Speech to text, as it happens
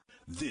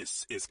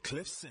This is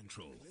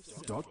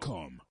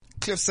CliffCentral.com.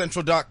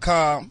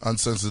 CliffCentral.com.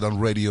 Uncensored on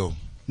radio.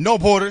 No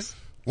borders.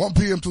 1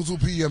 p.m. to 2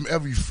 p.m.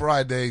 every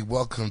Friday.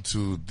 Welcome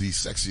to the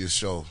sexiest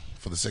show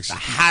for the sexiest The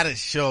people.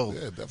 hottest show.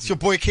 Yeah, it's your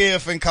boy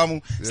KF and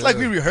Kamu. It's like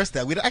we rehearsed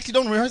that. We actually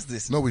don't rehearse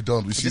this. No, we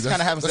don't. We just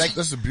kind of have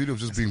that's the beauty of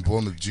just being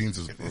born with genes.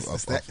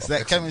 It's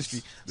that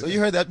chemistry. So you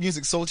heard that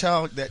music, Soul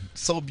Child, that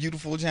So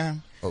Beautiful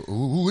jam?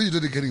 Who are you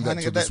dedicating that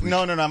to this week?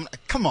 No.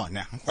 Come on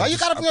now. Why you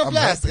got to be on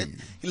blast?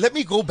 Let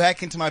me go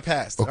back into my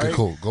past. Okay, right?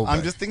 cool. Go back.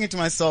 I'm just thinking to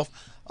myself,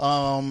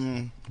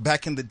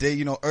 back in the day,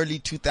 early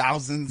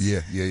 2000s. Yeah.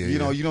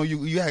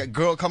 You had a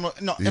girl coming.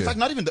 No, in fact,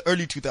 not even the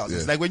early 2000s.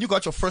 Yeah. Like when you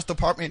got your first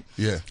apartment.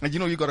 Yeah. And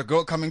you got a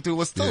girl coming through. It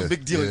was still a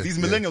big deal. These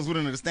millennials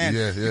wouldn't understand.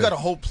 Yeah. You got a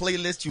whole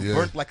playlist. You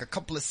burnt like a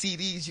couple of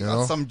CDs. You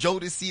got some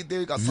Jodeci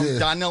there. You got some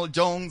Donnell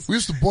Jones. We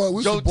used to boil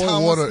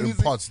water in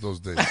pots those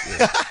days.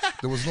 Yeah.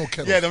 There was no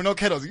kettles. Yeah, there were no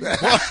kettles.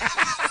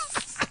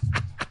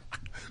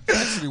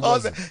 Actually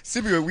wasn't.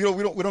 Sibir,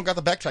 we don't got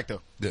the backtrack though.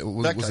 Yeah,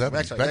 what's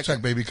happening?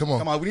 Backtrack, baby. Come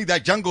on. We need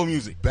that jungle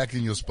music. Back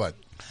in your spot.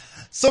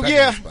 So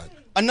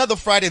another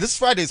Friday. This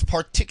Friday is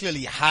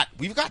particularly hot.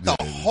 We've got the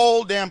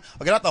whole damn,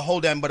 not the whole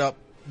damn, but a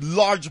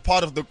large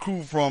part of the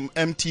crew from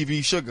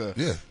MTV Sugar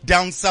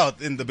down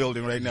south in the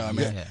building right now,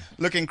 man. Yeah.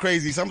 Looking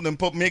crazy. Some of them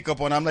put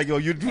makeup on. I'm like, yo,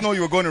 you do know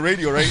you were going to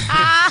radio, right?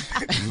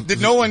 Did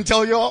no one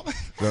tell y'all?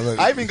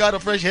 I even got a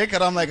fresh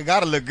haircut. I'm like, I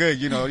gotta look good,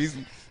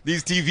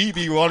 These TV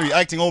people are already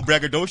acting all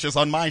braggadocious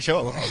on my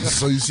show.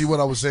 So you see what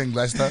I was saying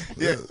last time?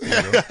 Yeah.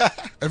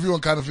 Everyone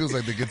kind of feels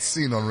like they get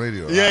seen on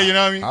radio. Yeah, you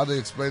know what I mean? How they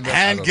explain that?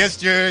 Hand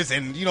gestures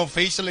and,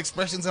 facial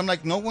expressions. I'm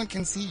like, no one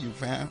can see you,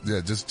 fam.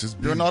 Yeah, just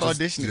You're not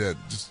auditioning. Yeah,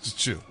 just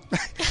chill.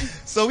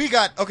 So we've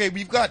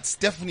got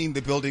Stephanie in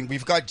the building.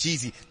 We've got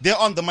Jeezy. They're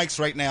on the mics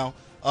right now.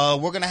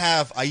 We're going to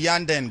have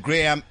Ayanda and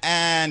Graham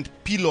and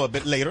Pilo a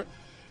bit later.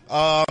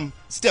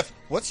 Steph,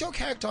 what's your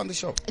character on the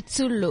show?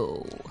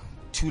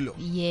 Tulu.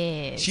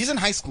 Yes. She's in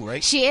high school,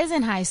 right? She is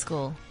in high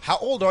school. How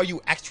old are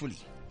you actually?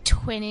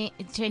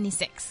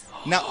 26.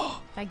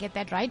 Now, if I get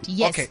that right?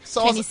 Yes. Okay.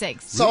 So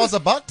 26. I was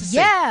about to say.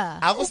 Yeah.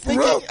 I was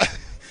thinking.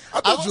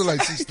 I thought you were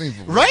like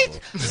 16. Right?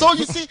 So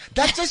you see,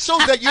 that just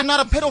shows that you're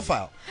not a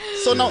pedophile.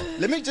 So now,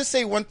 let me just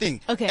say one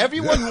thing. Okay.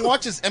 Everyone who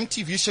watches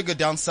MTV Sugar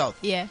down south.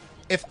 Yeah.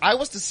 If I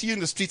was to see you in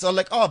the streets, I'm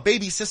like, oh,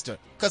 baby sister.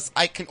 Because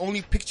I can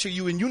only picture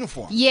you in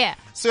uniform. Yeah.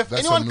 So if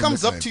anyone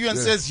comes up to you and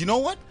says, you know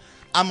what?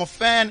 I'm a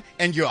fan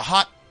and you're a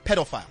hot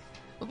pedophile.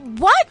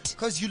 What?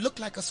 Because you look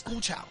like a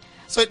school child.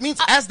 So it means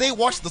as they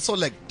watch the show,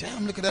 like,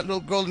 damn, look at that little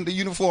girl in the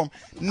uniform.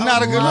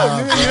 Not a good look.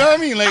 You know what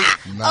I mean? Like,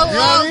 you know what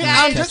I mean?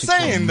 I'm just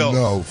saying, though.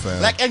 No,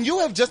 fam. Like, and you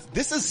have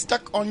this is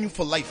stuck on you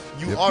for life.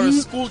 You are a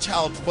school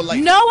child for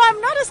life. No, I'm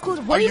not a school.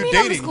 What do you mean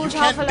dating? I'm a school you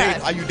child can't for date.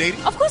 life? Are you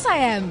dating? Of course I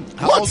am.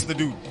 How old's the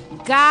dude?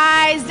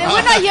 Guys,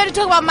 we're not here to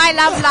talk about my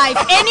love life.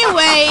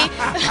 Anyway.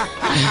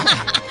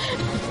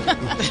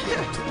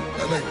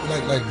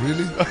 Like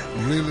really?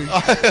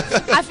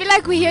 I feel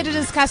like we're here to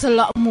discuss a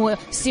lot more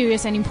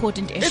serious and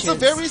important issues. It's a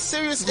very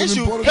serious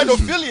issue.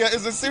 Pedophilia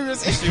is a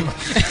serious issue.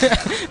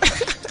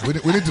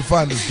 we need to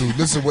find this dude.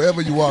 Listen,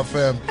 wherever you are,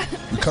 fam,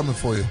 we're coming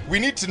for you. We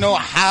need to know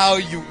how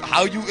you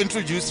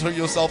introduced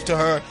yourself to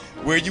her.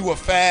 Were you a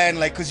fan?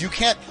 Like, because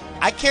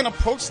I can't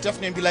approach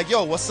Stephanie and be like,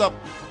 yo, what's up?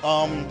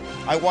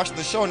 I watched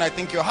the show and I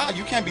think you're hot.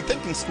 You can't be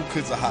thinking school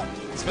kids are hot,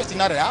 especially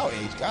not at our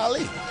age.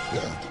 Golly.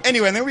 Yeah.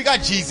 Anyway, and then we got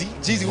Jeezy.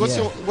 Jeezy, what's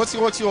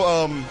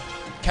your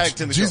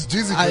character in the show?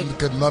 Jeezy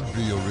cannot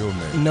be your real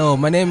name. No,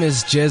 my name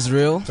is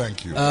Jezreel.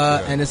 Thank you.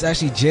 And it's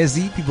actually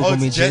Jezzy. People call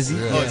me Jezzy.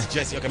 Yeah. Oh, it's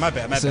Jesse. Okay, my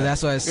bad. So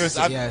that's why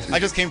I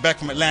just came back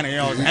from Atlanta.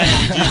 I was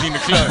hanging with Jeezy in the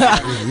club.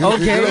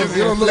 Okay.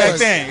 You don't look that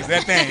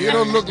thing. You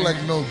don't look like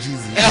no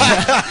Jeezy.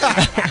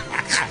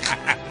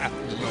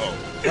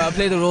 Well, I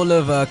play the role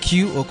of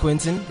Q or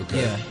Quentin.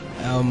 Okay. Yeah.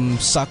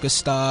 Soccer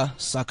star,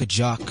 soccer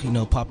jock,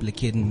 popular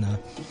kid in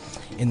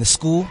the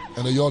school.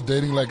 And are y'all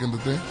dating like in the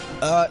thing?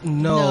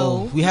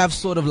 No. We have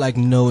sort of like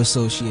no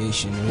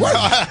association. Really.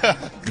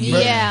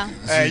 Yeah.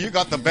 Hey, you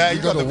got the bad.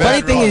 You got the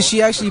bad. Funny thing is,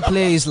 she actually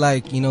plays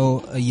like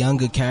a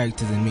younger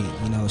character than me.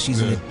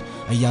 She's in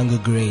a younger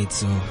grade.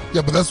 So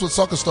yeah, but that's what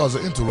soccer stars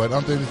are into, right?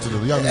 Aren't they into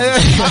the young?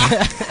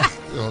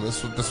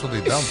 That's what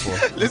they down for.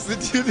 Listen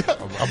to that.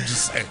 I'm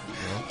just saying.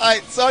 All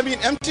right, so I mean,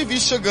 MTV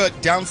Sugar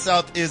down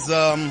south is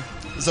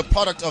a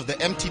product of the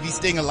MTV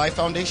Staying Alive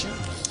Foundation.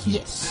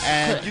 Yes.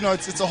 And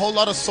it's a whole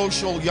lot of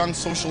young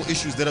social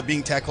issues that are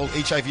being tackled: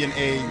 HIV and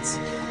AIDS,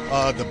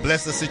 the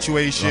Blesser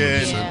situation,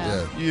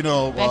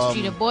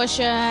 backstreet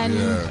abortion,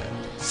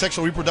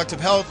 sexual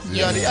reproductive health,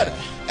 yada yada.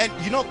 And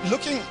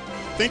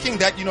thinking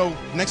that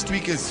next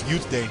week is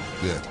Youth Day,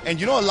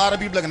 and a lot of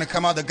people are going to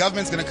come out. The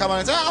government's going to come out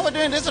and say, "Oh, we're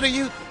doing this for the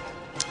youth."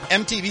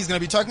 MTV is going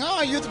to be talking,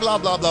 youth, blah,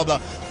 blah, blah,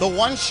 blah. The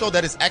one show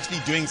that is actually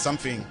doing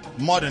something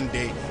modern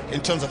day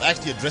in terms of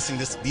actually addressing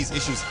these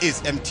issues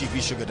is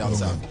MTV Sugar Down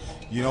South.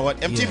 You know what?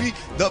 MTV,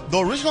 the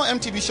original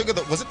MTV Sugar,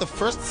 was it the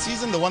first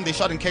season, the one they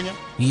shot in Kenya?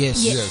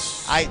 Yes.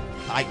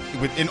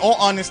 In all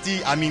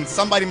honesty, I mean,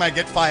 somebody might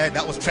get fired.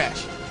 That was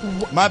trash.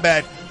 My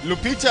bad.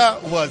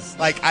 Lupita was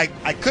like, I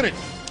couldn't.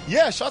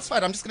 Yeah, shots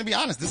fired. I'm just gonna be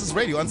honest. This is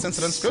radio,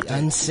 uncensored, unscripted.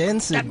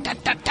 Uncensored.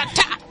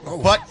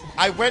 But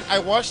I went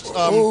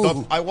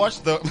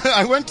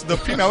to the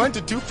premiere. I went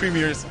to 2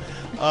 premieres.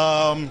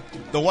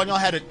 The one y'all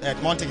had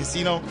at Monte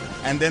Casino,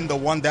 and then the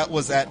one that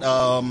was at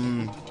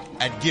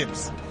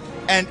Gibbs.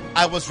 And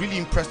I was really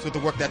impressed with the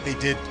work that they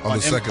did On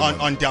the second one.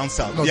 on Down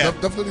South. No, yeah.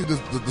 definitely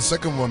the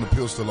second one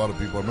appeals to a lot of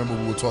people. I remember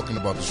we were talking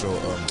about the show.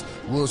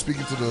 We were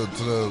speaking to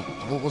the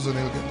what was the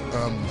name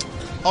again?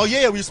 Oh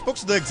yeah, we spoke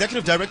to the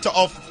executive director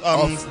of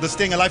the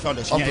Staying Alive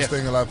Foundation. Of the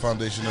Staying Alive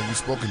Foundation, and we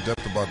spoke in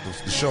depth about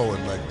the show.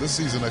 And like this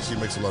season actually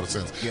makes a lot of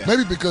sense. Yeah.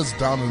 Maybe because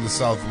Down in the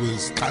South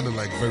was kind of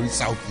like very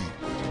Southy,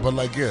 but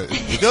like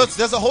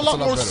there's a whole lot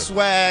more better.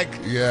 swag.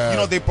 Yeah. You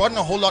know, they brought in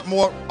a whole lot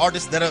more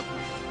artists that are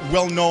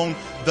well known.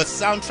 The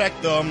soundtrack,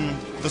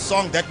 the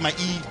song that my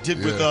E did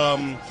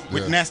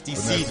with Nasty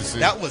C,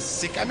 that was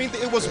sick. I mean,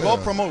 it was well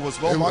promoted, it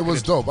was well marketed. It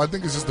was dope. I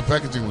think it's just the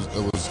packaging was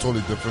totally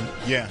different.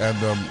 Yeah. And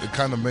it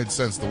kind of made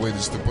sense the way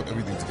just to put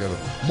everything together.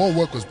 More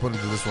work was put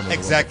into this one than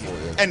Exactly. the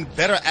one before, And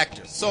better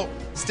actors. So,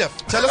 Steph,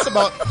 tell us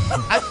about...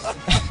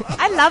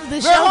 I love the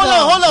show.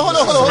 Hold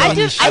on. I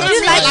do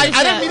like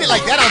I didn't mean it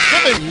like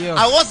that. Yeah.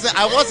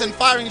 I wasn't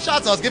firing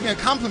shots. I was giving a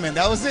compliment.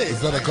 That was it.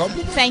 Is that a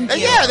compliment? Thank you.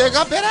 Yeah, they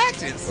got better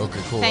actors. Okay,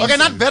 cool. Thank Okay, you.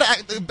 not better.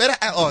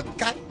 Oh,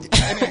 God.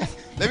 Anyway,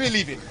 let me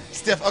leave it.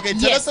 Steph, okay,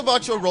 tell Yes. us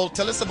about your role.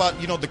 Tell us about,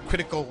 the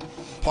critical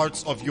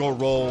parts of your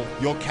role,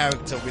 your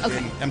character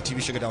within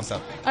MTV Sugar Down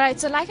South. All right,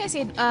 so like I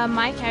said,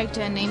 my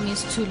character name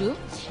is Tulu,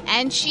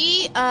 and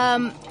she,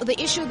 the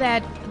issue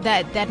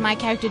that my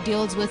character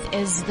deals with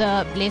is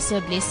the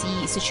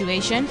blesser-blessee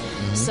situation.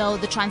 So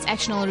the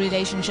transactional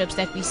relationships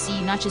that we see,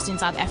 not just in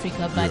South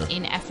Africa, but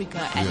in Africa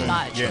at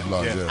large.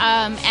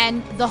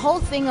 And the whole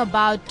thing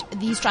about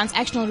these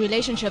transactional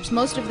relationships,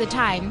 most of the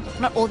time,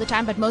 not all the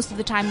time, but most of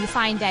the time, you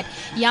find that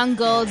young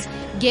girls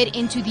get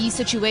into these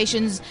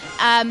situations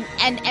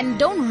and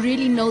don't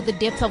really know the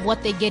depth of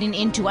what they're getting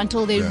into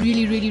until they're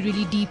really, really,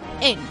 really deep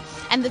in.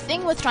 And the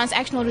thing with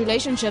transactional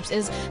relationships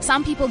is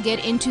some people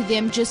get into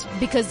them just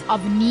because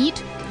of need.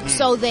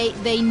 So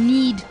they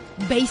need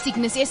basic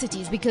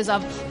necessities because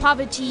of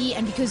poverty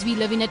and because we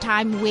live in a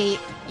time where,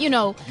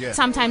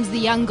 sometimes the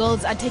young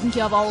girls are taking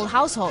care of our whole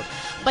household.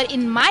 But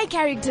in my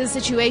character's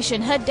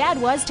situation, her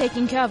dad was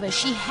taking care of her.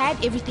 She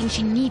had everything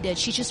she needed.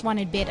 She just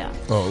wanted better.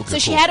 Oh, okay, so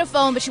she cool. had a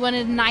phone, but she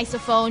wanted a nicer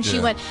phone. She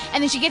Yeah. went,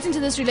 and then she gets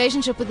into this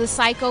relationship with this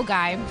psycho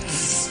guy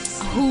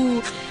who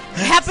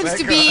happens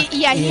to be,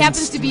 he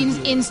happens to be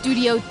in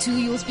Studio 2.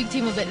 You'll speak to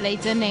him a bit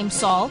later, named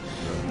Saul.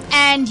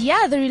 And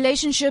the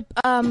relationship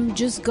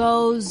just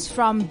goes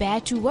from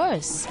bad to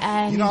worse.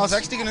 And I was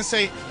actually going to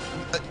say,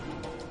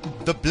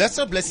 the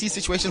blesser-blessee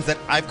situations that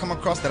I've come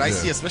across that I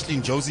see, especially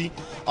in Josie,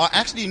 are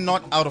actually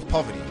not out of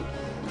poverty.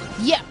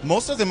 yeah,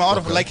 Most of them are out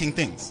of liking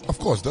things. Of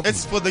course, definitely.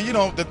 It's for the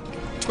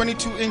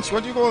 22-inch,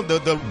 what do you call it?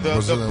 The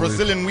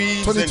Brazilian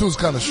weeds. 22 is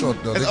kind of short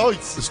though. And-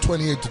 It's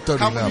 28 to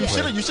 30 now. You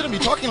shouldn't be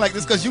talking like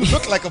this because you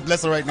look like a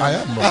blesser right now. I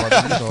am, but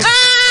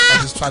I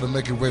just try to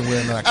make it way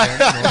where I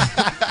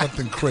can.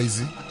 Nothing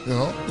crazy,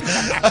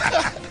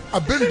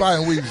 I've been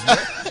buying weaves, man.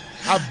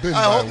 I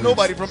hope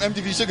nobody from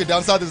MTV Sugar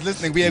Down South is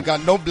listening. We have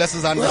got no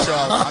blessers on the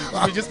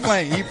show. We're just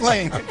playing. He's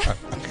playing.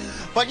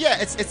 But yeah,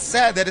 it's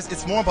sad that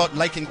it's more about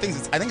liking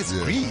things. I think it's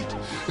greed.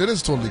 It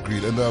is totally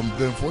greed, and the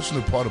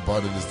unfortunate part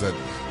about it is that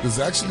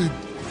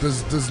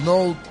there's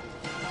no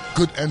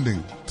good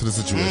ending to the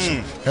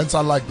situation. Hence,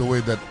 I like the way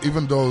that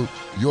even though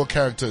your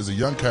character is a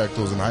young character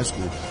who's in high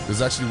school,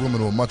 there's actually women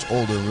who are much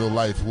older in real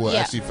life who are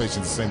actually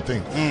facing the same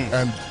thing.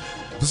 And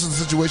this is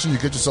the situation you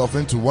get yourself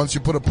into once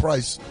you put a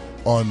price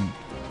on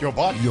Your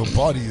body.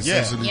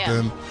 Essentially, Yeah.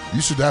 then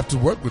you should have to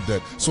work with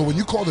that. So when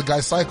you call the guy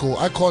psycho,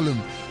 I call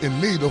him in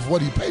need of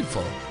what he paid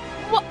for.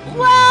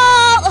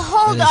 Well,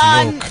 hold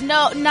That is on. woke.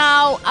 No,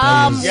 now,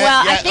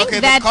 I think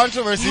the that.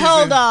 controversy is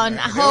Hold in- on,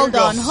 There we hold go.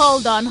 on.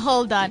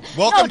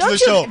 Welcome to the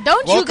show.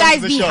 Don't you Welcome guys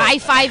to the be show. high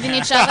fiving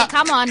each other?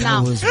 Come on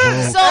now. was woke.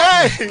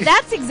 So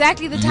that's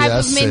exactly the type Yeah, I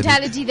of said it.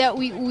 mentality that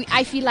we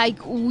I feel like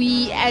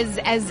we as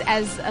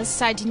a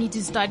society need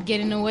to start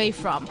getting away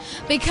from.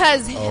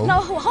 Because no,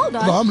 hold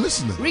on. No, I'm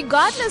listening.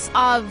 Regardless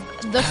of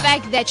the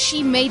fact that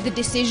she made the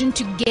decision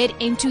to get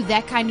into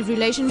that kind of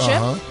relationship,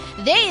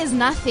 there is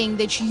nothing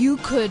that you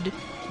could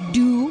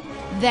do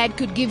that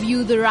could give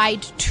you the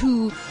right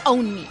to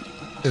own me.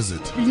 Is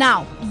it?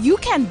 Now, you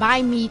can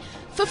buy me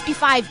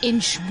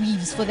 55-inch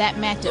weaves for that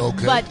matter.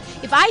 Okay. But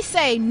if I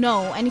say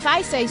no and if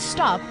I say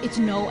stop, it's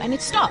no and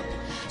it's stop.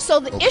 So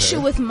the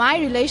issue with my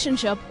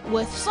relationship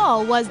with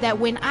Saul was that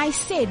when I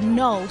said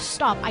no,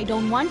 stop, I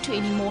don't want to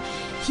anymore,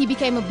 he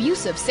became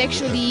abusive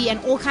sexually and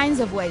all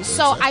kinds of ways.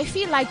 So I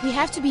feel like we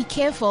have to be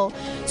careful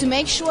to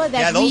make sure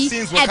that those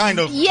scenes were kind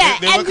of- they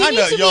and were we kind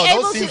need of- to be those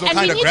able scenes to were and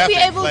we kind of need to be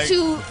graphic, able like-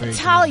 to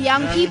tell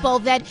young people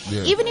that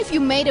Yeah. even if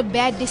you made a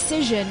bad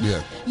decision,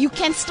 you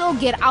can still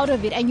get out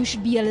of it and you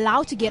should be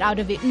allowed to get out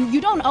of it. You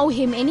don't owe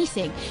him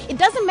anything. It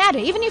doesn't matter.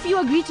 Even if you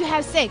agree to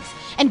have sex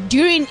and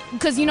during,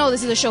 because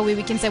this is a show where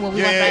we can say what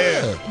we want, right?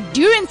 Yeah.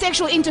 During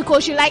sexual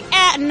intercourse, you're like,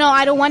 no,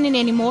 I don't want it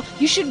anymore.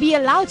 You should be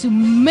allowed to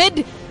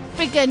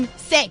African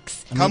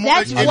sex. Come on,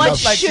 That's it what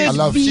looks like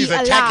should be she's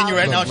attacking you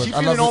right allowed. now. She's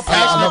I feeling love all it.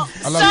 I love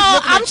passionate. it. I So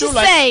love it. I'm just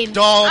like, saying.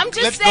 dog, I'm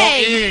just let's go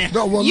saying. in.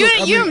 No, well, You-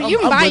 look, I you- mean, you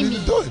I'm buy ready me.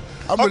 to do it.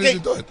 I'm ready to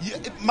do it.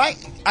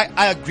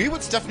 I agree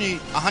with Stephanie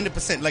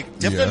 100%. Like,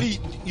 definitely,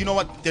 you know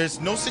what? There's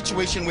no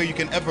situation where you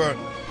can ever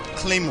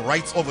claim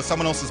rights over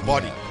someone else's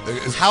body.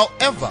 It's-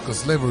 However, Because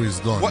slavery is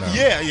gone what? now.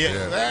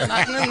 Yeah.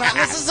 Not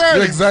necessarily.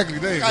 Yeah, exactly.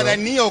 There you God, go. that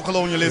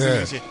neo-colonialism Yeah.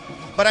 and shit.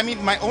 But I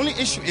mean, my only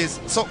issue is,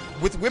 so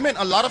with women,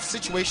 a lot of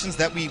situations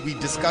that we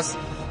discuss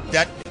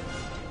that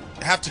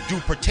have to do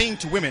pertain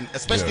to women,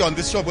 especially Yeah. on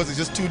this show because it's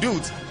just two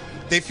dudes,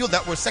 they feel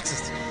that we're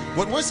sexist.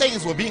 What we're saying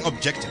is we're being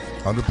objective.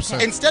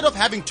 100%. Instead of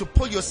having to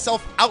pull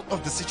yourself out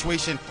of the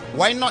situation,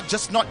 why not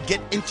just not get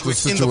into The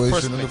it in the first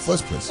situation in the place?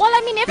 first place. Well,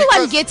 I mean, everyone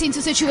Because- gets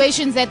into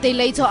situations that they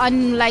later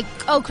on like,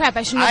 oh crap,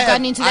 I shouldn't have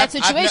gotten into that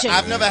situation.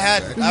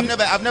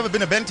 I've never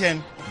been a Ben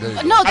 10.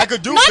 No, I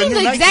could do not the in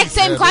new the exact 90s. same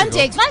Yeah, there you go.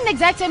 context. Not in the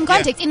exact same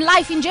context. In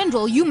life in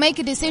general, you make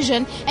a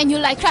decision and you're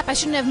like, crap, I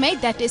shouldn't have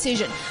made that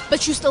decision.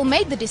 But you still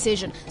made the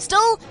decision.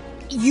 Still,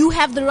 you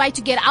have the right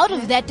to get out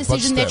of that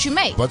decision that Steph, you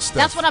made. but Steph,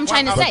 That's what I'm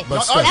trying to say. but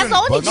That's the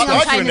only thing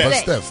I'm trying to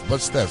Steph, say.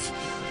 But Steph,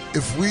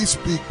 if we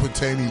speak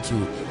pertaining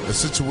to a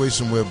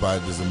situation whereby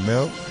there's a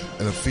male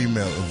and a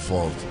female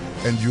involved,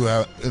 and you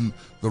are in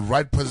the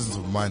right presence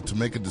of mind to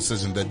make a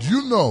decision that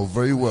you know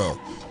very well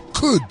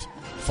could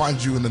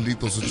find you in a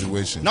lethal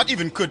situation. Not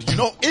even could,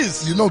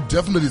 is. You know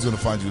definitely it's going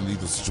to find you in a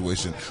lethal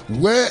situation.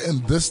 Where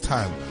in this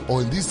time,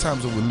 or in these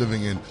times that we're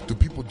living in, do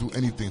people do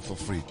anything for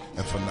free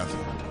and for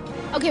nothing?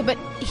 Okay, but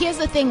here's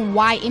the thing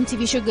why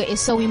MTV Sugar is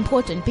so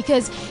important.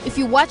 Because if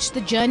you watch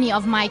the journey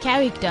of my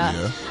character,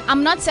 Yeah.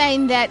 I'm not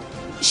saying that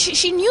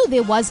she knew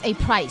there was a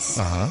price.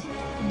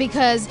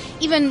 Because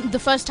even the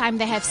first time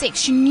they have sex,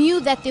 she knew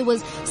that there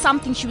was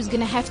something she was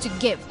going to have to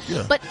give.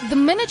 Yeah. But the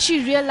minute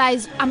she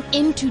realized I'm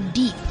in too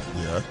deep,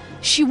 Yeah.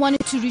 she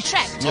wanted to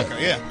retract.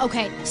 Okay, yeah.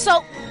 Okay,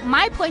 so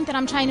my point that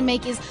I'm trying to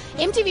make is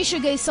MTV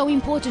Sugar is so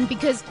important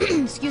because,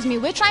 excuse me,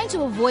 we're trying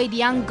to avoid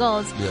young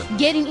girls Yeah.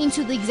 getting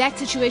into the exact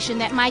situation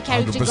that my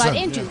character got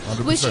 100%, into, yeah,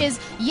 100%. which is,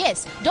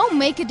 yes, don't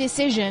make a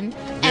decision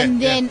and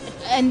then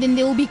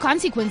there will be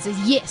consequences,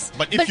 yes.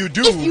 But if you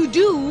do- if you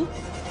do,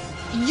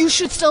 you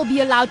should still be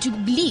allowed to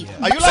leave.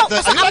 Are you So- like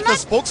the so I'm not-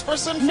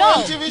 spokesperson for No,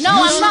 MTV? no, you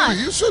I'm should not. Be,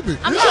 you should be.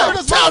 I'm You not.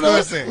 should be. Tell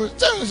them.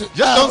 Just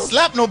don't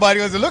slap nobody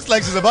because it looks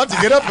like she's about to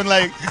get up and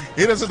like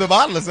hit us with the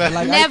bottle or something.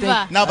 Like, I Never.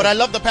 think- No, but I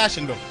love the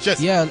passion though.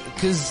 Just Yeah,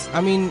 because,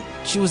 I mean,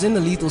 she was in a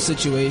lethal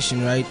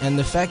situation, right? And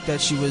the fact that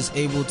she was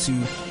able to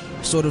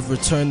sort of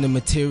return the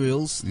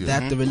materials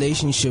that the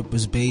relationship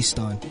was based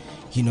on,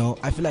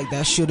 I feel like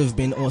that should have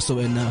been also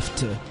enough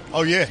to,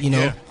 Oh yeah, You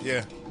know?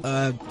 yeah.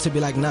 to be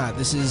like, nah,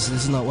 this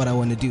is not what I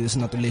want to do. This is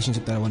not the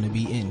relationship that I want to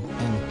be in.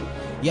 And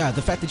yeah,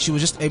 the fact that she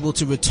was just able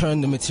to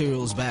return the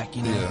materials back,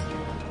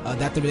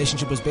 that the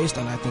relationship was based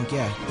on, I think,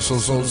 yeah. So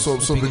was the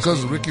biggest because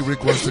thing. Ricky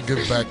Rick wants to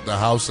give back the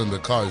house and the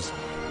cars,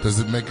 does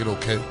it make it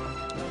okay?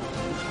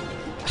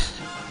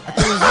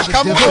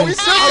 Come on, are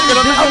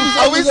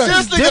we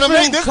seriously gonna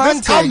make this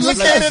Different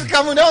complicated?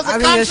 context. That was a I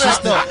mean, it's contract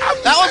just though.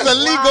 That was a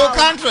legal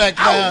contract,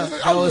 man.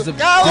 That was a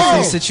Golly.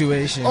 different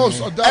situation. Oh, man.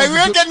 so that Hey, was we a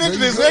ain't good- getting into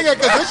there this, you go.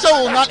 because this show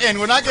will not end.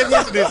 We're not getting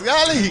into this.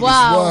 Golly.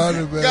 Wow.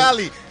 100, man.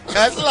 Golly.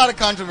 There's a lot of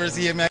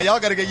controversy here, man. Y'all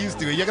gotta get used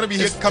to it. You're gonna be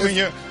here, coming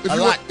here If a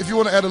you, lot. if you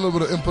want to add a little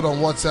bit of input on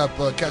WhatsApp,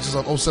 catch us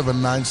on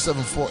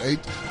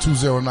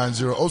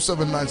 079-748-2090,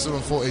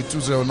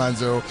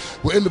 079-748-2090.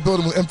 We're in the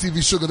building with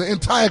MTV Sugar. The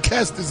entire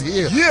cast is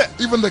here. Yeah.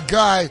 Even the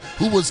guy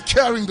who was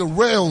carrying the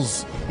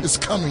rails is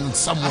coming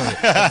somewhere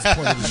at this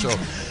point of the show.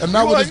 And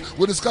now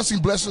we're discussing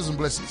blessings and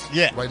blessings.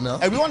 Yeah. Right now.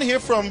 And we want to hear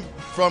from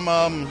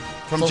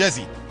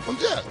Jezzy.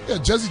 Yeah,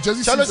 Jezzy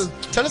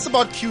Tell us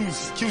about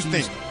Q's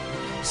thing.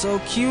 So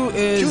Q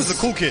is... Q's the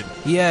cool kid.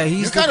 Yeah, he's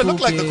You the kind of cool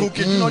look like the kid. cool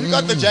kid. You know, you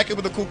got the jacket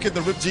with the cool kid,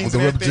 the ripped jeans, With the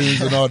and ripped everything.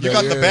 jeans and all You that,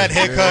 got the yeah. bad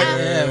haircut.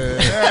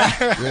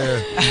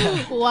 Yeah.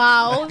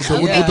 Wow.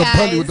 So with Okay, the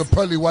guys.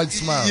 pearly white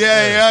smile.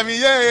 Yeah. I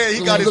mean, yeah. He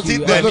got his Look- teeth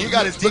look- done. look- He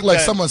got his teeth Look like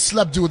done. someone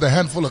slapped you with a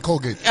handful of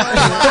Colgate.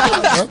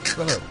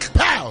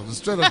 Pow!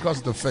 Straight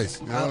across the face.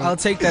 You know? I'll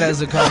take that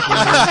as a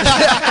compliment.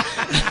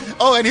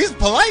 Oh, and he's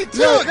polite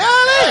too. Yeah.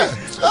 Golly.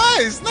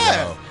 Nice,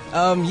 man.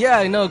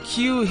 Yeah, no,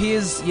 Q,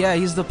 he's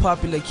the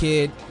popular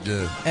kid.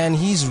 Yeah. And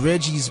he's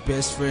Reggie's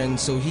best friend,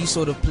 so he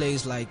sort of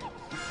plays like,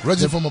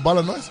 Reggie from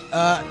Abala Noise?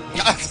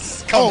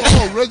 Come on.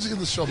 Oh, Reggie in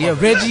the show. yeah, my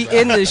bad. Reggie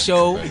in the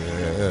show.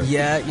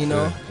 Yeah.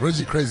 Yeah.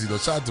 Reggie crazy though.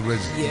 Shout out to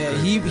Reggie. Yeah,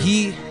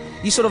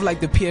 he's sort of like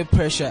the peer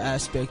pressure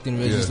aspect in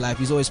Reggie's Yeah. life.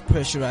 He's always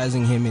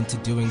pressurizing him into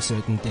doing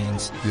certain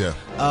things. Yeah.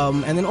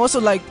 And then also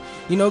like,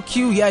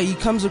 Q, yeah, he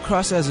comes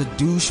across as a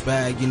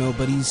douchebag,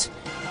 but he's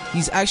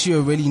actually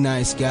a really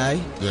nice guy.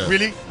 Yeah.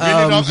 Really? Yes,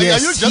 Are you he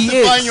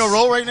justifying is. your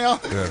role right now?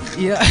 Yeah.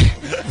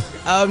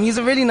 Yeah. He's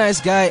a really nice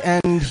guy,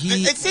 and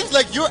he... It seems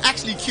like you're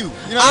actually cute.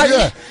 You know what I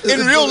mean? Yeah. In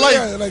real life.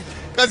 Yeah, like,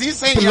 Because he's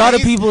saying A lot of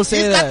people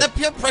say he's that. got the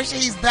peer pressure,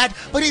 he's bad,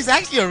 but he's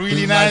actually a really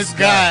He's a nice nice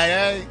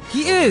guy.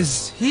 He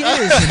is.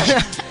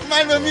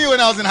 reminds me of me when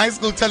I was in high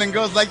school telling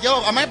girls like,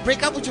 yo, I might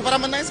break up with you, but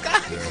I'm a nice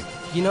guy.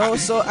 You know,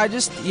 so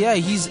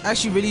he's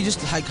actually really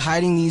just like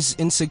hiding these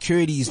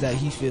insecurities that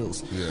he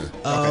feels.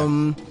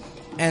 Yeah.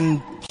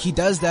 And he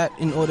does that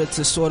in order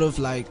to sort of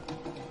like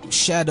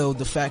shadow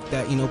the fact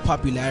that, you know,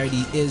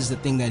 popularity is the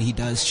thing that he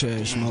does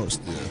cherish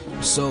most.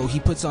 Yeah. So he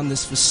puts on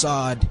this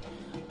facade,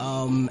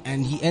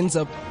 and he ends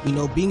up, you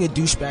know, being a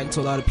douchebag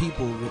to a lot of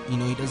people. You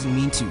know, he doesn't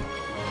mean to.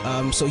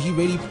 So he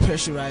really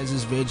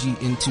pressurizes Reggie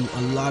into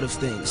a lot of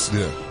things.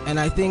 Yeah. And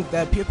I think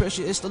that peer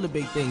pressure is still a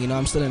big thing. You know,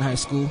 I'm still in high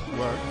school.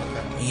 Word. Okay.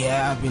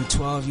 Yeah, I've been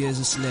 12 years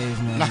a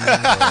slave, man.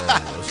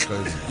 That's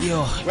crazy.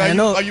 Yo, Right, I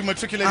know. are you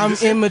matriculated? I'm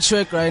this year? in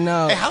matric right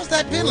now. Hey, how's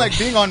that been? Like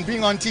being on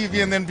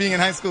TV and then being in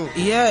high school?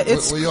 Yeah,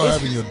 it's. Where y'all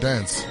having your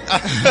dance?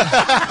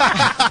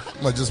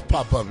 Like just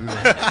pop up, you know,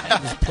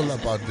 just pull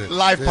up out there.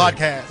 Live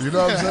podcast. You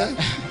know what I'm saying?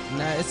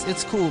 Nah,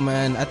 it's cool,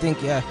 man. I think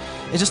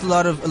it's just a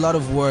lot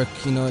of work.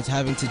 You know, it's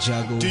having to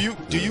juggle. Do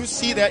you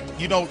see that,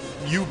 you know,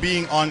 you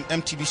being on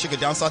MTV Sugar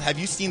Down South, have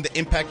you seen the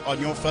impact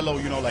on your fellow,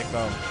 you know, like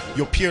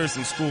your peers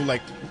in school?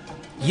 Like,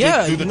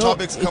 Yeah, do the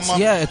topics come up?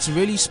 Yeah, it's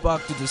really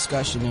sparked a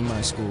discussion in my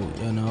school.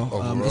 You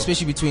know,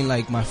 especially between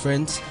like my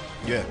friends.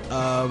 Yeah.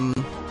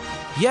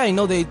 Yeah, you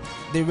know, they're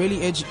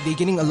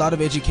getting a lot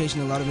of education,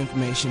 a lot of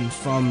information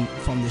from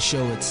the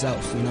show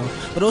itself, you know.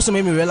 But also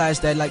made me realize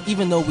that, like,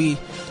 even though we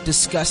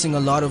discussing a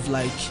lot of,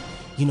 like,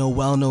 you know,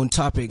 well-known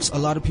topics, a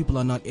lot of people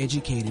are not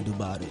educated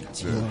about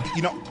it.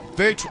 You know?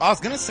 Very true. I was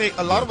gonna say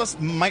a lot of us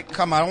might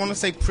come, I don't want to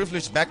say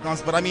privileged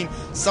backgrounds, but I mean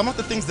some of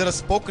the things that are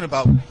spoken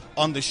about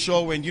on the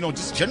show and, you know,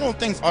 just general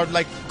things are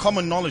like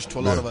common knowledge to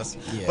a lot of us.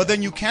 Yeah. But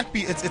then you can't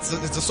be. It's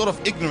a sort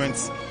of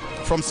ignorance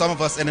from some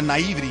of us and a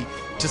naivety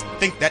to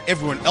think that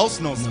everyone else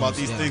knows about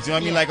these things. You know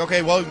what I mean? Like,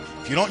 okay, well,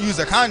 if you don't use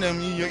a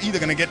condom, you're either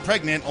gonna get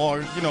pregnant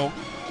or, you know,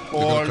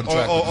 or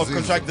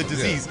contract the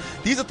disease. Yeah.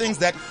 These are things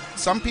that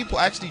some people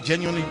actually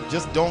genuinely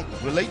just don't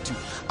relate to.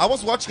 I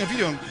was watching a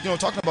video, you know,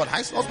 talking about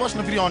high school. I was watching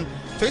a video on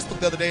Facebook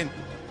the other day, and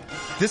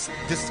this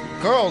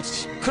girl,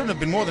 she couldn't have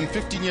been more than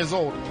 15 years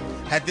old,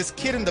 had this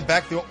kid in the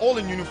back. They were all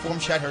in uniform.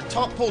 She had her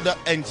top pulled up,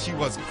 and she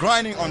was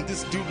grinding on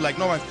this dude like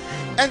no one.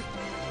 And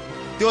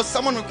there was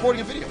someone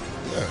recording a video.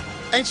 Yeah.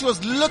 And she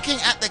was looking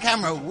at the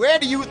camera. Where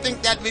do you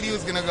think that video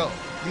is gonna go?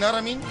 You know what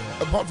I mean?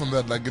 Apart from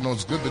that, like, you know,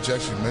 it's good that you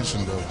actually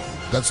mentioned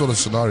that sort of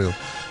scenario.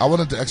 I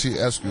wanted to actually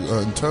ask you,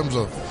 in terms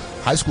of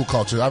high school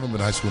culture, I haven't been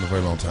in high school in a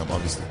very long time,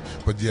 obviously.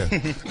 But yeah.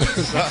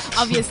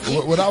 Obviously.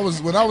 When I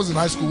was in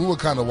high school, we were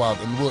kind of wild,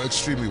 and we were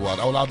extremely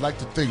wild. I'd like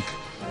to think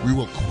we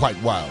were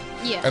quite wild.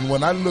 Yeah. And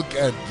when I look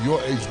at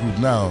your age group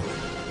now,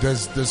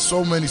 there's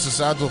so many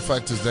societal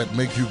factors that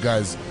make you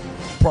guys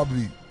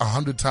probably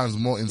 100 times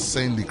more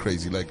insanely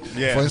crazy. Like,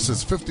 Yeah. for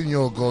instance,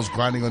 15-year-old girls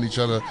grinding on each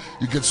other.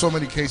 You get so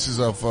many cases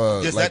of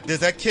There's that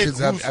kid kids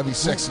having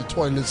sex in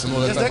toilets and all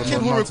that There's type that of kid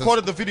who nonsense.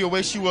 recorded the video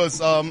where she was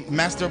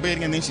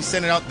masturbating and then she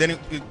sent it out. Then it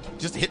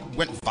just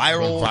went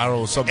viral. Went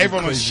viral, something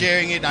Everyone was crazy.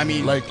 sharing it. I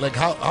mean, like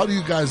how do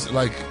you guys,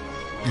 like,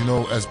 you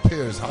know, as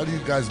peers, how do you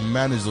guys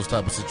manage those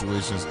type of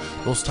situations?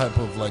 Those type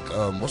of, like,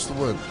 what's the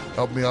word?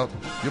 Help me out.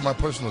 You're my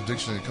personal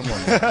dictionary. Come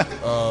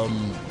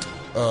on.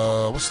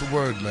 What's the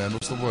word, man?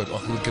 What's the word?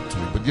 Oh, we'll get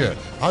to it. But yeah,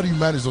 how do you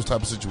manage those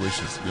type of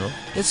situations? You know,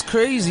 It's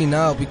crazy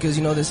now because,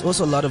 you know, there's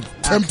also a lot of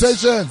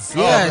temptations.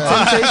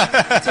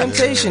 Yeah,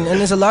 temptation, and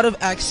there's a lot of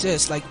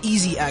access, like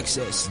easy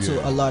access to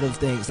Yeah. a lot of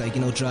things, like,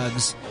 you know,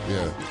 drugs,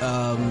 Yeah,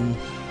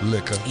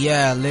 liquor,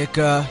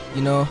 liquor,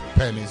 you know.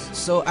 pennies.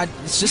 So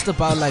it's just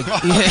about like,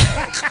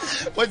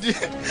 what did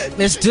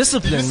there's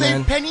discipline, you say?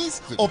 man.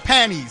 Pennies or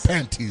panties?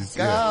 Panties.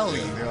 Yeah. Golly,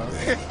 Yeah. bro.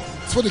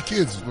 It's for the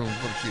kids. Bro,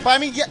 for the kids. But I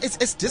mean, yeah,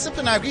 it's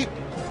discipline. I agree.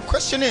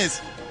 Question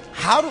is,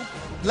 how do,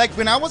 like,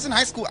 when I was in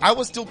high school, I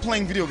was still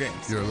playing video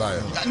games. You're a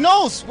liar.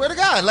 No, swear to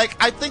God. Like,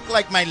 I think,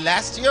 like, my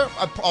last year,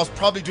 I was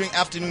probably doing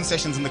afternoon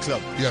sessions in the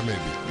club. Yeah, maybe.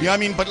 You know what I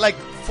mean? But, like,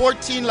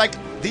 14, like,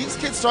 these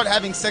kids start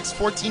having sex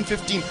 14,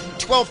 15,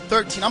 12,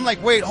 13. I'm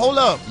like, wait, hold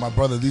up. My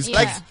brother, these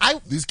Yeah.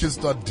 these kids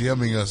start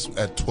DMing us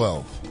at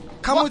 12.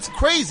 It's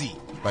crazy.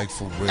 Like,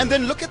 for real. And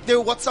then look at their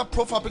WhatsApp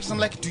profile pictures. I'm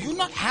like, do you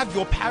not have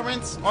your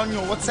parents on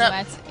your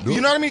WhatsApp? What? You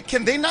know what I mean?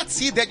 Can they not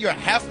see that you're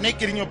half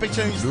naked in your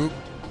picture? Nope.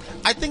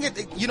 I think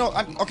you know.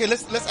 Okay,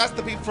 let's ask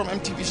the people from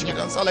MTV Sugar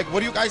Down South. Like,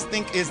 what do you guys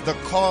think is the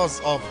cause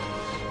of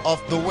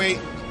the way?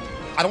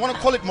 I don't want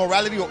to call it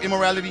morality or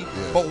immorality,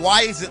 but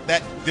why is it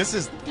that this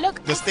is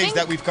Look, the I stage think-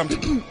 that we've come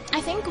to? I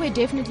think we're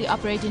definitely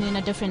operating in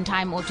a different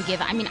time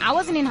altogether. I mean, I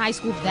wasn't in high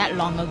school that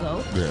long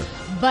ago, Yeah.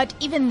 but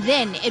even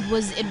then, it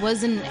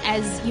wasn't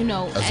as, you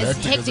know, As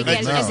as hectic hectic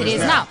as as it is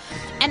now. now.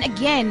 And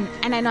again,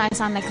 and I know I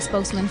sound like a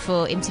spokesman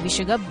for MTV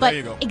Sugar, There but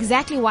you go.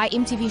 exactly why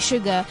MTV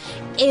Sugar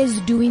is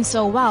doing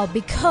so well,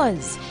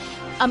 because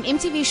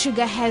MTV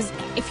Sugar has,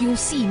 if you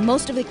see,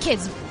 most of the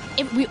kids,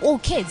 we're all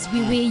kids.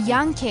 We were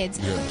young kids.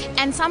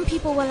 And some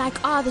people were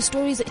like, the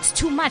stories, it's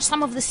too much.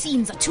 Some of the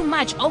scenes are too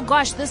much. Oh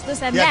gosh, this and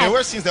that. Yeah, there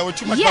were scenes that were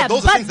too much, but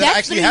those are things that are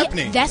actually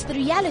happening. That's the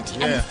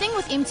reality. And the thing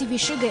with MTV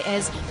Sugar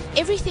is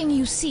everything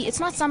you see, it's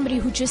not somebody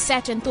who just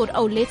sat and thought,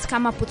 let's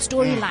come up with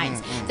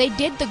storylines. They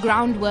did the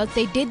groundwork,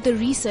 they did the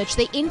research,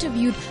 they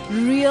interviewed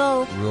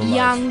real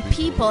young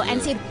people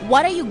and said,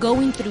 what are you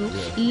going through?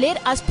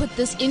 Let us put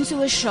this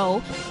into a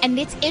show and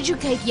let's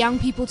educate young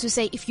people to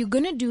say, if you're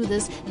going to do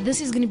this,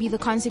 this is going to be the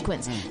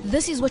consequence.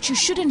 This is what you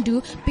shouldn't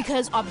do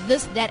because of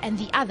this, that, and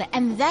the other.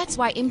 And that's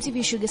why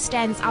MTV Sugar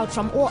stands out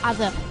from all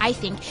other, I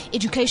think,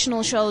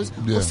 educational shows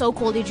or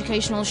so-called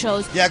educational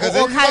shows. Yeah, because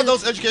you know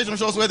those educational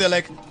shows where they're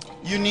like,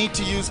 you need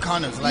to use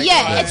condoms. Like,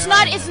 it's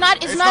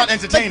not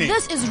entertaining. But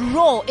this is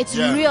raw. It's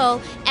real,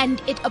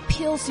 and it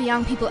appeals to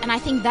young people. And I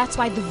think that's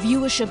why the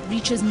viewership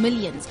reaches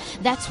millions.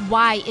 That's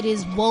why it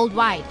is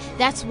worldwide.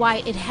 That's why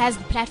it has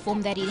the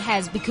platform that it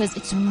has, because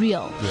it's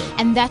real.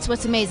 And that's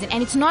what's amazing.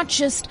 And it's not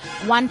just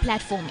one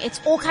platform.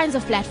 It's all kinds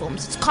of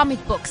platforms. It's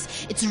comic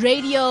books. It's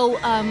radio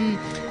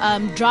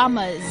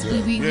dramas.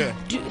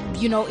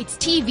 You know, it's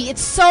TV.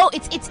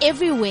 It's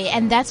everywhere,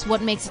 and that's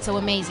what makes it so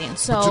amazing.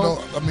 So, but you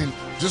know, I mean,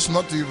 just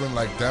not to even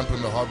like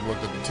dampen the hard work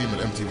that the team at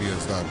MTV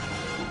has done,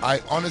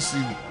 I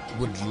honestly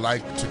would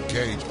like to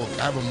gauge or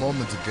have a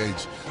moment to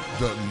gauge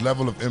the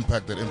level of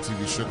impact that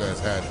MTV Sugar has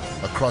had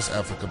across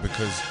Africa,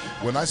 because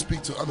when I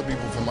speak to other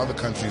people from other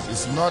countries,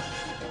 it's not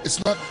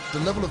the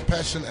level of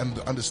passion and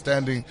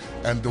understanding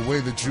and the way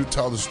that you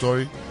tell the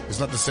story is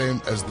not the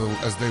same as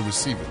they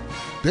receive it.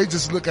 They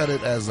just look at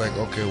it as like,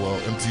 okay, well,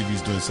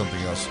 MTV's doing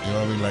something else. You know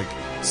what I mean? Like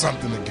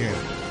something again.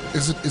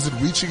 Is it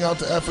reaching out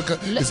to Africa?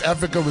 Is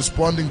Africa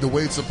responding the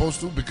way it's supposed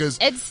to? Because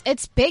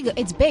it's big.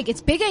 It's big.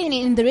 It's bigger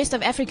in the rest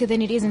of Africa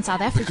than it is in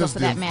South Africa, for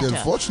that matter. The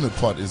unfortunate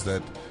part is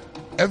that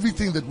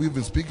everything that we've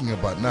been speaking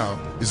about now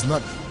is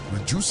not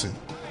reducing,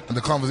 and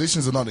the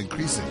conversations are not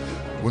increasing.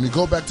 When you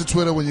go back to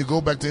Twitter, when you go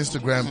back to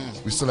Instagram,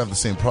 we still have the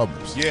same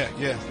problems. Yeah.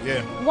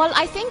 Well,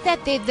 I think that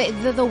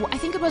I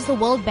think it was the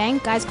World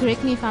Bank, guys,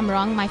 correct me if I'm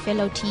wrong, my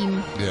fellow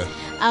team. Yeah.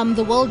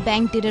 The World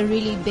Bank did a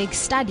really big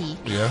study.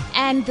 Yeah.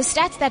 And the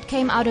stats that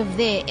came out of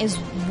there is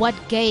what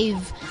gave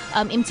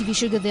MTV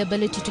Sugar the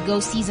ability to go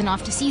season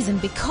after season,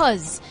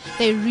 because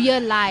they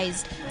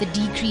realized the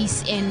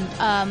decrease in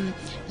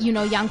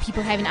young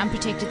people having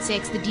unprotected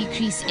sex, the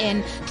decrease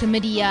in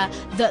chlamydia,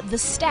 the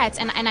stats,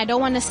 and I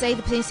don't want to say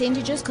the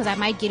percentages because I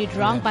might get it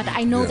wrong, but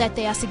I know that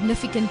they are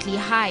significantly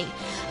high.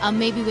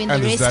 Maybe when the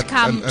rest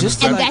come,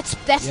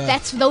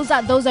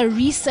 those are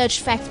research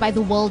facts by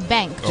the World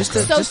Bank.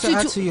 Okay. Just to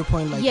add to your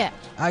point, I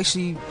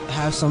actually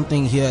have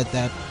something here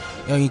that,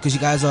 because you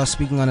guys are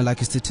speaking on it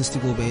like a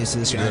statistical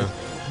basis, right?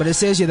 But it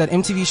says here that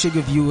MTV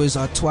Sugar viewers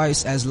are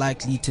twice as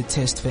likely to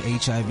test for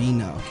HIV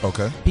now.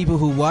 Okay. People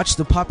who watch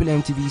the popular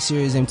MTV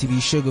series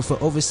MTV Sugar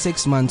for over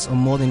 6 months are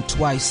more than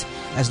twice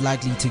as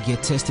likely to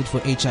get tested for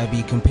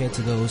HIV compared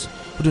to those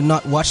who do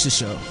not watch the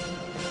show.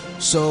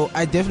 So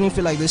I definitely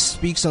feel like this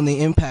speaks on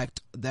the impact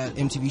that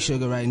MTV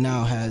Sugar right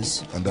now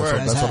has. And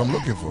that's what I'm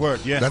looking for.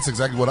 That's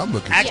exactly what I'm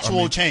looking for.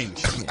 Actual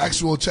change.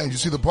 Actual change. You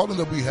see, the problem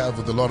that we have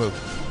with a lot of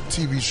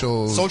TV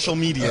shows, social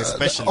media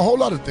especially, a whole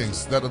lot of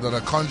things that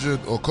are conjured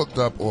or cooked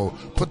up or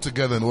put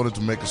together in order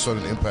to make a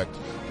certain impact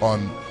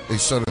on a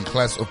certain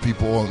class of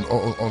people,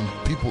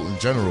 on people in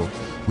general.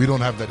 We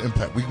don't have that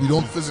impact. We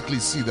don't physically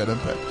see that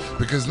impact,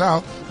 because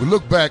now we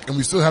look back and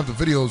we still have the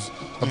videos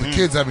of the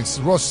kids having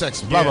raw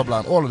sex and blah blah blah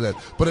and all of that.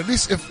 But at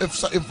least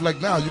if like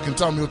now you can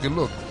tell me, okay,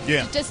 look,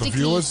 the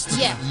viewers,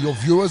 your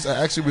viewers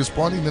are actually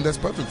responding, then that's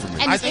perfect for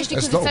me. And especially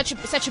because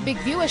it's such a big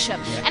viewership.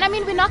 And I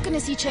mean, we're not going to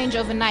see change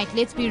overnight.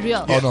 Let's be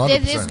real. Oh, no,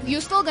 100%.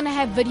 You're still going to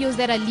have videos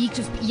that are leaked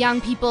of young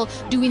people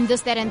doing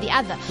this, that, and the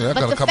other. Yeah,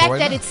 but the fact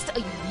that it's,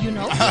 but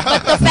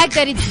the fact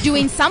that it's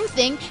doing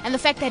something, and the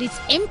fact that it's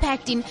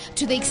impacting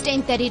to the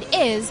extent that it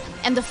is,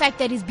 and the fact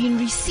that it's being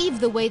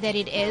received the way that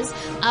it is,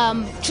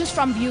 just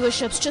from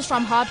viewerships, just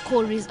from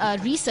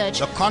hardcore research.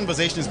 The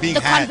conversation is being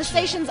had. The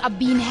conversations are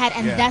being had,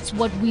 and that's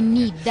what we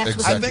need. That's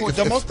exactly. what's important.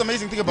 The most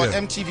amazing thing about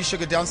MTV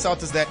Sugar Down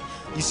South is that,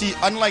 you see,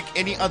 unlike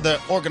any other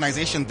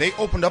organization, they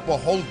opened up a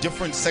whole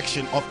different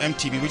section of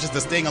MTV, which is the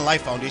Staying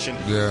Alive Foundation,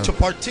 to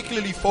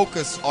particularly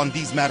focus on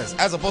these matters,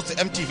 as opposed to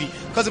MTV.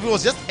 Because if it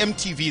was just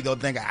MTV, they'll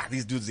think,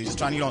 these dudes, they're just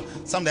trying,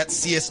 some of that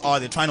CSR,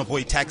 they're trying to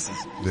avoid taxes.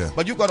 Yeah.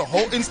 But you've got a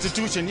whole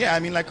institution. I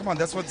mean, like, come on,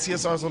 that's what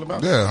CSR is all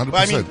about. Yeah, 100%.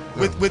 But I mean,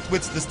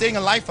 with the Staying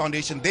Alive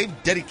Foundation, they've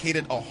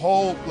dedicated a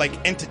whole,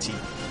 entity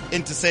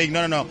into saying,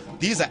 no,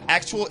 these are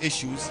actual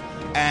issues,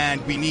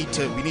 and we need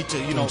to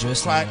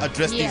try and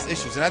address these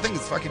issues. And I think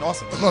it's fucking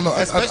awesome. No,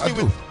 especially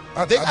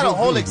they got a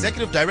whole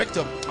executive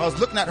director. I was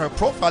looking at her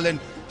profile, and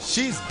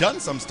she's done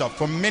some stuff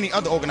for many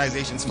other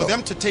organizations. For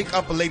them to take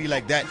up a lady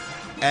like that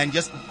and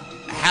just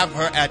have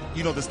her at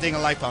the Staying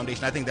Alive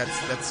Foundation, I think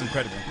that's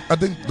incredible. I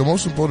think the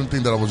most important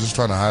thing that I was just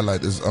trying to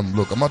highlight is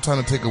look, I'm not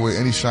trying to take away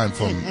any shine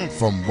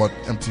from what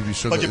MTV Sugar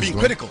is doing. But you're being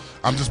critical.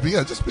 I'm just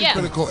being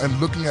critical and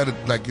looking at it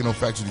like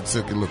factually to say,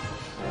 okay, look,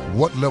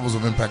 what levels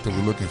of impact are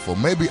we looking for?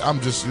 Maybe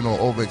I'm just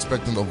over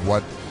expecting of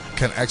what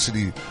can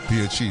actually be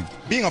achieved.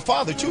 Being a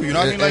father too, you know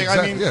what I mean? Like,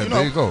 Exactly. I mean, Yeah, you know,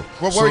 there you go.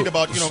 we're worried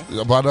about, you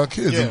know, about our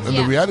kids. Yeah. And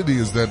the reality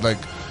is that, like,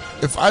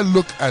 if I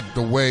look at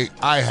the way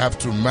I have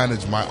to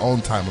manage my own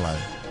timeline,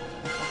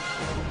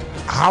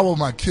 how are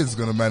my kids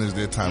going to manage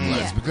their timelines?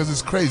 Yeah. Because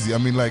it's crazy. I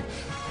mean, like,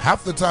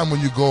 half the time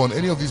when you go on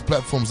any of these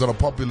platforms that are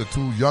popular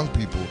to young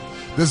people,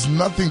 there's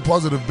nothing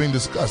positive being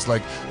discussed.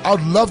 Like,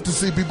 I'd love to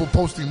see people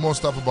posting more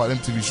stuff about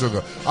MTV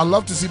Sugar. I'd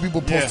love to see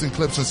people posting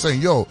clips and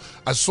saying, yo,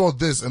 I saw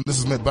this and this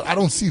is meant, but I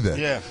don't see that.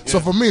 Yeah, So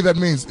yeah. for me, that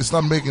means it's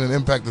not making an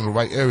impact in the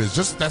right areas.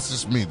 That's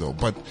just me though.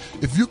 But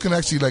if you can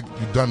actually, like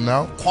you've done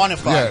now,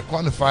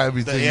 quantify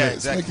everything. Yeah, It's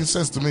exactly. making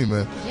sense to me,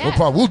 man. Yeah. No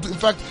problem. We'll do, in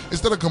fact,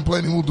 instead of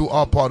complaining, we'll do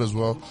our part as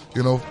well.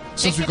 You know,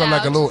 since we Check got it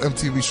like a out. little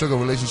MTV Sugar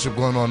relationship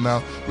going on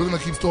now, we're gonna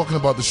keep talking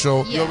about the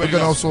show. Yeah. We're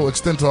gonna also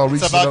extend to our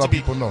reach It's so that about our to be.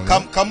 people know.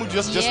 Kamu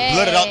just Yay.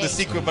 blurted out the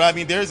secret, but I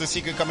mean, there is a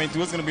secret coming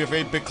through. It's going to be a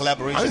very big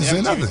collaboration. I didn't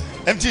say nothing.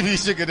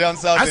 MTV Sugar down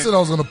south. I said I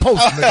was gonna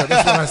post, nigga.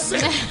 That's what I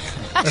said.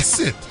 That's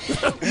it.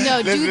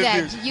 No, do Listen,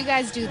 that. listen. You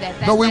guys do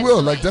that. No, we That's will.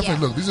 the Like, way, definitely.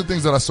 yeah. Look, these are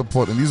things that I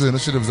support, and these are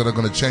initiatives that are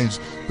going to change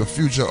the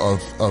future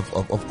of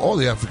all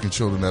the African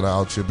children that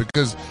are out here.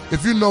 Because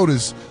if you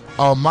notice,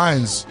 our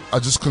minds are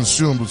just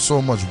consumed with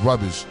so much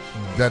rubbish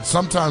that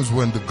sometimes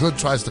when the good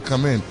tries to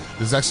come in,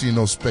 there's actually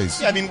no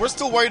space. Yeah, I mean, we're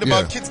still worried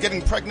about Yeah. kids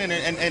getting pregnant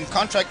and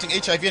contracting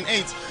HIV and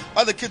AIDS.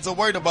 Other kids are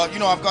worried about, you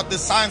know, I've got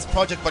this science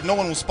project, but no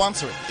one will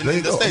sponsor it There in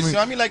you the go. States. I mean- You know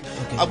what I mean?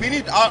 Like, we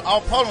need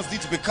our problems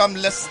need to become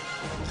less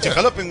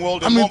developing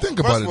world I and mean, more think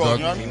about first it, world. dog.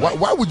 You know what I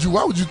mean?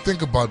 Why would you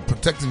think about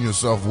protecting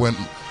yourself when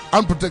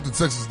unprotected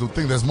sex is the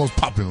thing that's most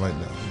popping right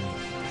now?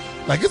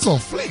 Like, it's on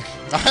fleek.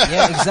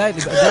 Yeah,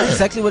 exactly. That's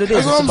exactly what it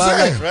is. That's what It's I'm about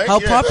saying, like right? how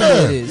Yeah. popular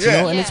Yeah. it is, Yeah.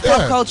 you know, and it's Yeah.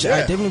 pop culture. I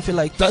Yeah. definitely feel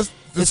like That's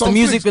it's the on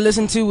music fleek. we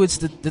listen to. It's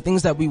the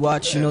things that we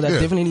watch. You know, that Yeah.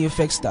 definitely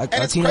affects our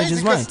And it's teenagers'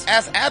 crazy because minds.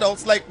 as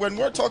adults, like when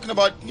we're talking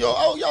about, yo,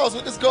 I was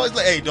with this girl, it's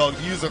like, hey, dog,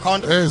 you use a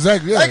condom.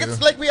 Exactly. Yeah, Like, yeah.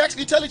 it's like we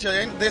actually tell each other,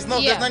 and there's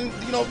nothing,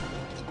 you know,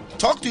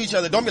 talk to each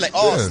other. Don't be like,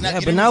 oh, Yeah. snap. Yeah, you but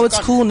didn't now use it's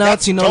a cool condom. now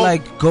That's to, you know, dope.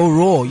 like go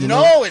raw, you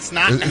know. No, it's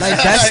not. Like, Like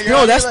You know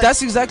what I mean? Like,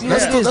 that's exactly what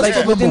Yeah. it is. Like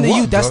That's within the number youth,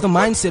 one, that's bro. the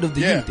mindset of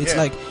the Yeah, youth. It's yeah.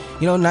 like,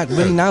 you know, not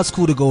really now it's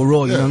cool to go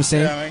raw. You know what I'm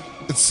saying? yeah, man.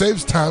 It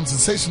saves time.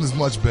 Sensation is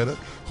much better.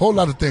 Whole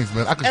lot of things,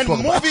 man. I could And talk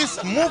about.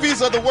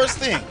 movies are the worst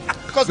thing.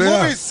 Because They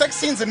are. movies, sex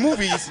scenes in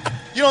movies,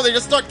 you know, they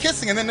just start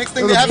kissing and then next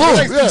thing Boom, they have yeah.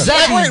 sex.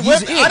 Exactly. Like, wait,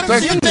 He's I in.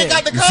 didn't see you Thank take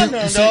out the you. You see-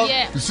 condom, you see- dog.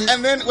 Yeah. You see,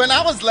 And then when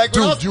I was like,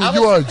 when I dude, was,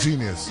 you are a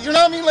genius. you know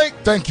what I mean?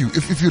 Like, Thank you.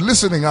 If you're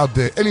listening out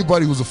there,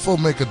 anybody who's a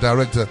filmmaker,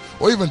 director,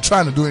 or even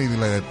trying to do anything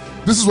like that,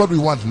 this is what we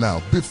want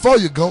now. Before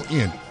you go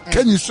in,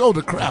 can you show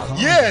the crowd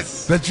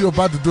yes. that you're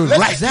about to do it Let's-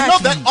 right? You know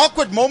that Exactly.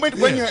 awkward moment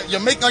when Yeah. you're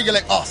making out, you're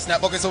like, oh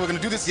snap, okay, so we're gonna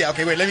do this. Yeah,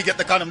 okay, wait, let me get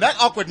the condom. That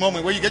awkward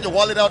moment where you get your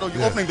wallet out or you're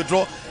Yeah. opening the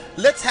drawer.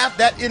 Let's have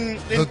that in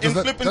Does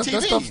that, flipping that, TV.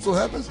 that stuff still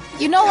happens?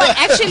 You know what?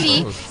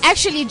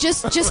 Actually,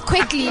 just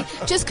quickly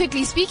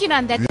speaking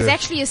on that, there's Yeah.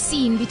 actually a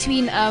scene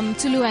between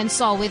Tulu and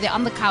Saul where they're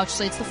on the couch.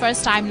 So it's the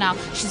first time now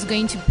she's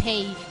going to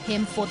pay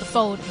him for the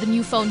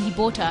new phone he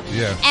bought her.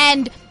 Yeah.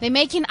 And they're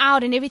making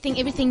out and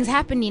everything's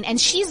happening. And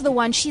she's the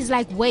one. She's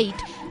like, wait.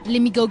 Let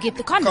me go get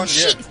the condom.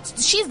 Yeah.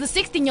 She's the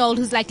 16-year-old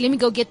who's like, let me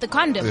go get the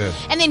condom. Yeah.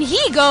 And then he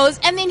goes,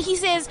 and then he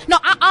says, no,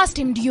 I asked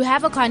him, do you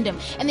have a condom?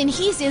 And then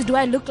he says, do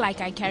I look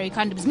like I carry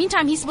condoms?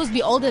 Meantime, he's supposed to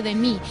be older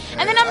than me.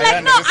 And then I'm like,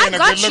 Ayana, no, this I ain't a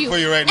got good look you. for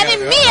you right and now.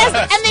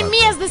 then me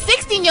as the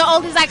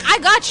 16-year-old is like, I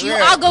got you.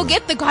 Yeah. I'll go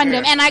get the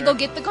condom, Yeah. and I go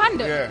get the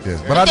condom. Yeah.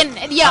 Yes, But then,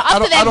 yeah,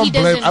 after that, he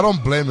doesn't. I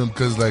don't blame him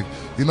because, like,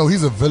 you know,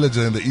 he's a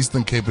villager in the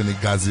Eastern Cape and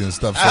Igazi and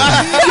stuff.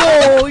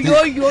 So he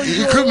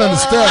couldn't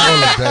understand all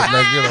of that,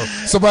 like, you know.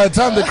 So by the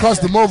time they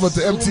crossed him over to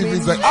MTV,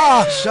 he's like,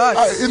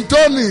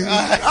 Intoni,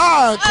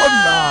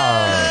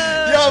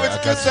 Yo, it's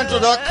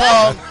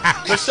CliffCentral.com.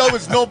 The show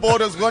is No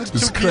Borders, 1 to 2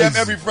 It's p.m. crazy.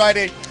 every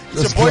Friday. It's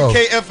Let's your boy go.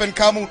 KF and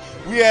Kamu.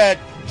 We had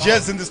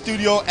Jez in the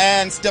studio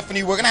and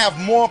Stephanie. We're going to have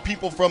more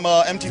people from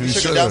MTV Sugar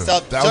Sugar, down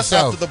south down just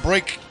south. after the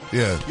break.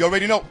 Yeah, You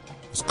already know.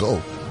 let's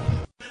go.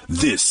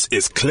 This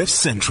is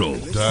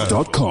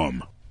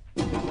CliffCentral.com.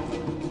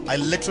 I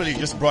literally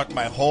just brought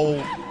my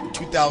whole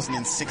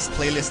 2006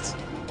 playlist,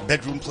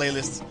 bedroom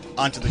playlist,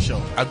 onto the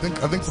show. I think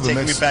for the Taking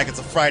me next back. It's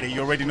a Friday. You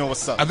already know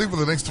what's up. I think for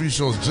the next 3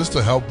 shows, just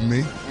to help me,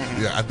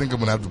 yeah, I think I'm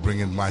gonna have to bring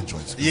in my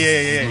joints.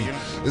 Yeah. You know.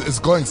 It's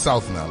going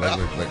south now. Like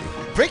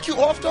Break you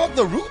off, dog?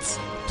 The roots?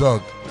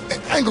 dog,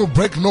 I ain't gonna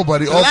break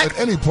nobody off Black- at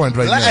any point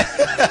right now.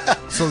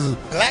 So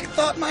Black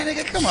Thought, my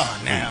nigga? Come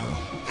on now.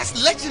 That's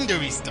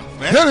legendary stuff,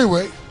 man.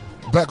 anyway,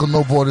 back on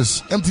No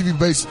Borders, MTV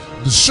Base,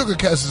 the Sugar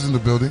Cast is in the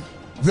building.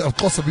 We have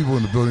lots of people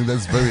in the building.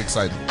 That's very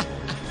exciting.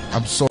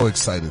 I'm so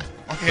excited.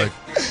 Okay.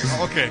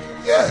 Okay.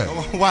 Yeah,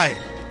 Why?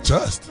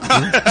 just.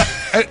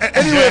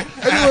 Anyway,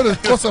 anywhere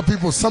there's lots of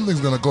people,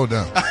 something's gonna go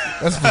down.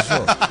 That's for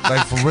sure.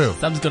 Like for real.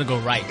 Something's gonna go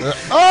right.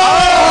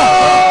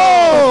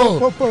 Oh!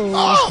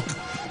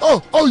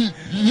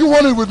 you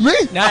want it with me?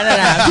 No.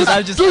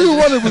 I'm just. Do you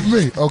want it with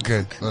me?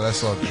 Okay, no,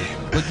 that's all good.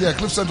 But yeah,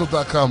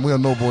 CliffCentral.com. We are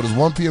No Borders,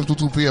 1 p.m. to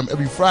 2 p.m.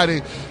 every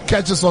Friday.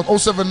 Catch us on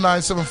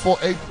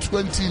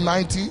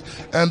 079-748-2090.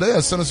 And yeah,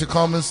 send us your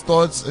comments,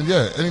 thoughts, and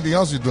yeah, anything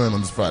else you're doing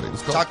on this Friday.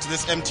 Let's go. Talk to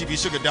this MTV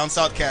Sugar Down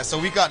South cast. So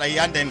we got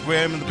Ayanda and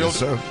Graham in the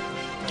building. Yes, sir.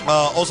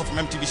 Also from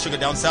MTV Sugar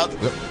Down South.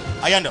 Yep.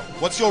 Ayanda,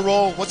 what's your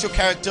role? What's your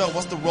character?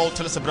 What's the role?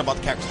 Tell us a bit about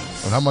the character.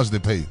 And how much they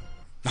pay you?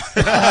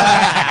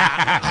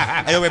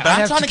 Anyway, but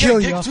I'm trying to get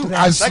a gig too.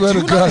 I swear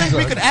to God.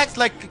 We could act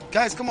like,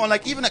 guys, come on,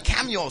 like even a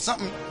cameo or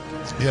something.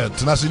 Yeah,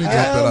 Tanasha, you need to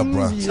look that up,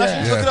 bro.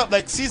 Tanasha, look it up,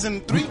 like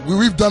season 3.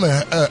 We've done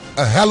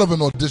a hell of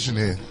an audition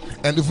here.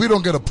 And if we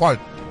don't get a part,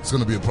 it's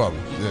going to be a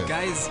problem. Yeah.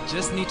 Guys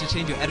just need to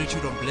change your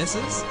attitude on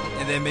blessers,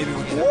 and then maybe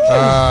we'll get it.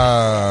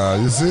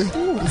 You see?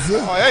 Oh,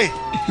 hey.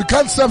 You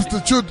can't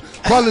substitute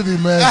quality,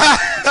 man.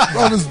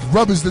 All this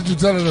rubbish that you're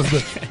telling us.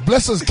 But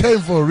Blessers came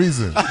for a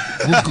reason.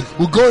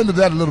 We'll go into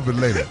that a little bit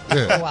later.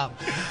 Yeah. Oh, wow.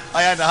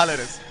 Ayanda, holla at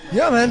us.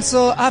 Yeah, man.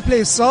 So I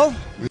play Saul.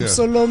 Yeah.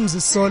 Solom's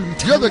the Saul.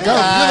 You're the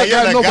guy.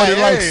 You're the guy nobody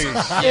likes.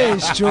 Yeah,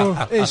 it's true.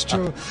 It's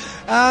true.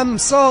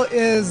 Saul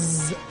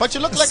is. But you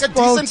look like a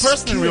decent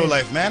person in real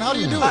life, man. How do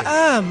you do it?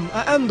 I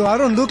am though. I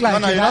don't look like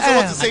No, it. you're not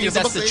supposed to say. I You're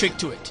think that's supposed the to trick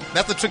to it.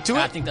 That's the trick to it.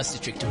 I think that's the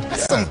trick to it.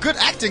 That's some good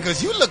acting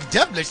because you look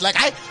devilish. Like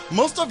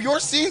most of your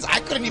scenes,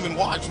 I couldn't even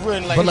watch. We're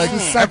in like, But like,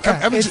 Sucker.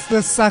 It's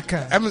the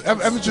sucker.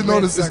 Haven't you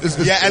noticed?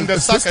 and the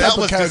sucker, that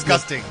was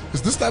disgusting.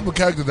 It's this type of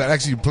character that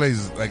actually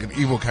plays like an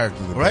evil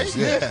character. Right?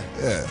 Yeah.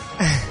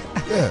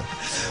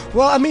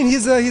 Well, I mean,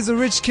 he's a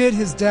rich kid.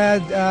 His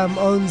dad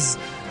owns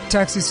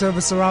taxi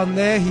service around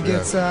there. He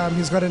gets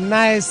he's got a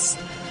nice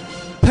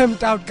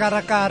pimped out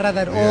karakara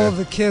that all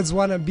the kids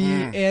want to be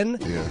in.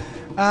 Yeah.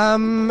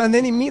 And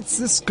then he meets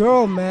this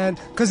girl, man,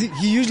 because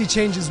he usually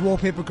changes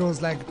wallpaper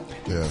girls like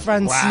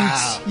front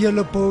seats,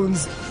 yellow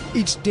bones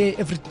each day,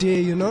 every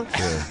day, you know.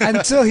 Yeah.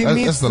 Until he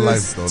meets that's the this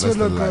life, though. That's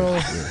Tulu the girl.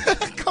 life. Yeah.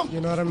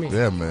 You know what I mean?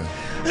 Yeah, man.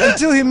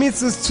 Until he meets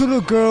this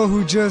Tulu girl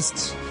who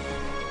just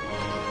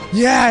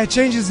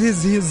changes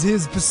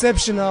his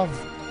perception of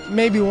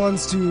maybe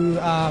wants to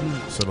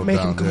make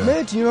him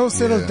commit,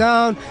 settle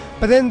down.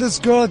 But then this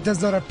girl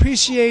does not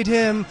appreciate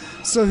him,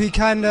 so he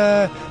kind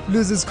of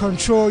loses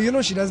control. You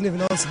know, she doesn't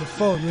even answer the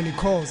phone when he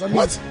calls. I mean,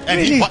 What? And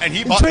really,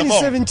 he bought the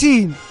phone. in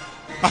 2017.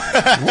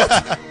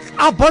 What?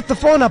 I bought the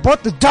phone. I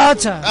bought the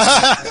data.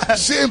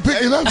 She ain't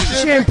picking up.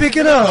 She ain't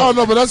picking up. Oh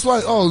no, but that's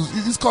why. Oh,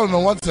 he's calling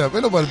on WhatsApp.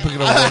 Ain't nobody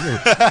picking up.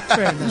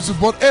 You should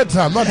bought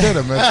airtime, not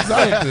data, man. She's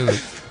out there.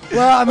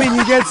 Well, I mean,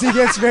 he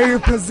gets very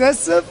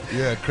possessive.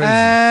 Yeah, crazy.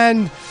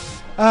 And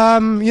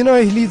he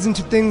leads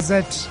into things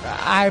that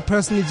I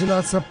personally do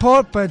not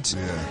support, but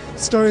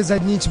stories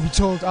that need to be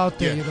told out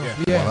there.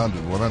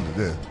 100,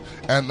 yeah.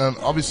 And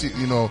obviously,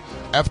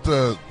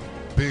 after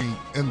being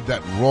in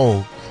that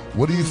role,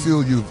 what do you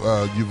feel you've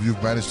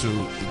managed to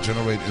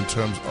generate in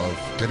terms of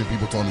getting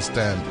people to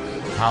understand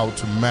how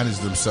to manage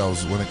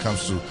themselves when it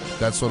comes to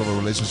that sort of a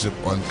relationship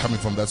and coming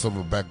from that sort of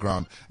a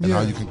background and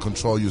how you can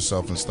control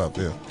yourself and stuff?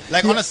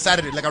 Like on a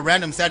Saturday, like a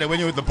random Saturday when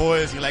you're with the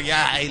boys, you're like,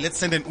 hey, let's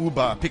send an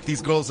Uber, pick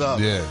these girls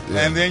up. Yeah.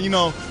 And then,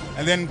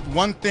 and then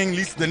one thing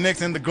leads to the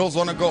next and the girls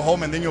want to go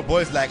home and then your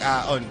boy's like,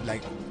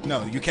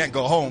 no, you can't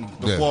go home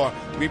before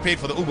we paid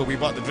for the Uber, we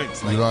bought the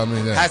drinks. Like, you know what I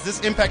mean? Yeah. Has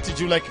this impacted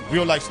you like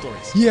real life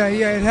stories? Yeah,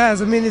 it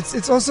has. I mean,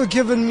 it's also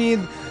given me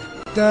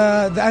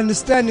the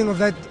understanding of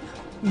that.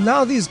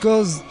 Now these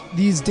girls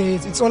these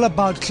days, it's all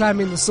about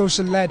climbing the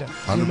social ladder.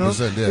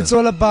 100%, yeah. It's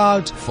all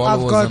about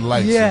followers and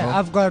likes.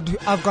 I've got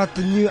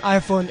the new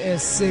iPhone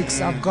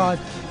S6.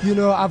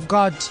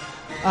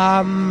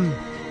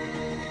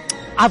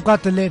 I've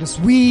got the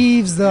latest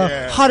weaves,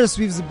 the hottest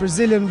weaves, the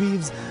Brazilian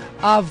weaves.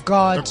 I've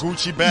got the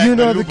Gucci bag,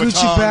 the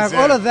Gucci bag,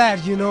 all of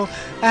that,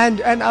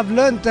 and I've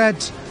learned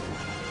that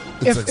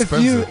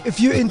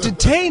if you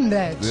entertain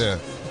that,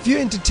 if you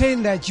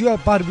entertain that, you are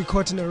about to be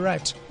caught in a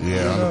rut.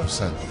 Yeah,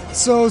 100%.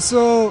 So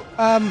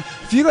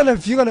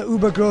if you're gonna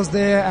Uber girls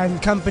there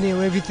and company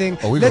or everything,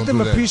 let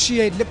them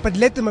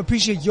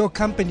appreciate your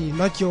company,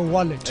 not your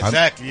wallet.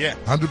 Exactly, yeah.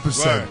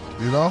 100%.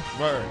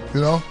 Word.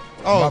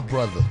 My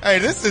brother. Hey,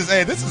 this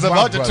is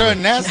about to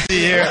turn nasty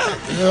here.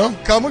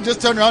 Kamu just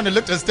turned around and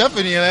looked at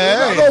Stephanie.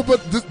 No,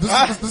 but this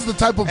is the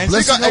type of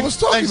blessing I was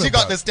talking about. And she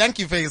got the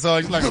stanky face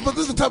on. But this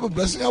is the type of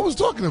blessing I was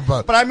talking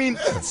about. But I mean,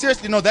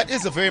 seriously, that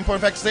is a very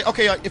important fact to say.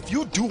 Okay, if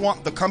you do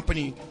want the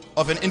company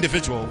of an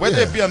individual,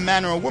 whether it be a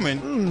man or a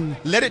woman,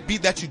 let it be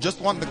that you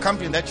just want the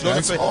company and that you don't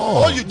expect.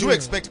 All you do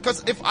expect,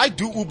 because if I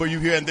do Uber you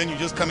here and then you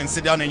just come and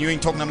sit down and you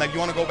ain't talking, I'm like, you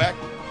want to go back?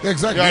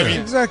 Exactly. You know what I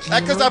mean?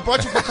 Exactly. Because I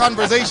brought you for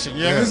conversation.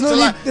 There's no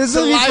need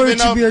for it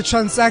to be a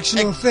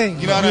transactional thing.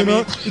 You know what I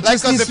mean?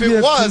 Because if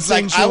it was,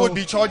 like, I would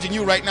be charging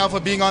you right now for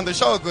being on the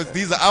show because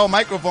these are our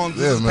microphones.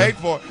 This is paid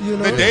for.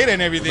 The data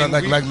and everything.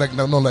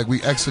 Like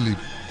we actually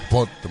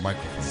bought the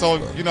microphone. So,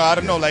 I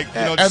don't know,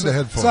 and the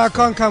headphones. So I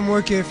can't come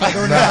work here if I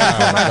don't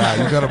have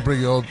you gotta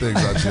bring your own things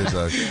out here,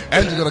 dog.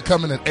 And you're gonna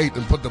come in at 8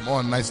 and put them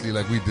on nicely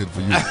like we did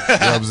for you. You know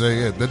what I'm saying?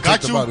 Yeah. Then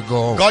take them out to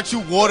go home. Got you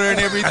water and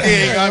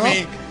everything. I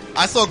mean,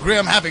 I saw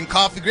Graham having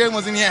coffee. Graham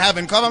was in here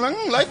having coffee. I'm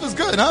like, life is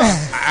good, huh?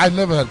 I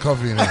never had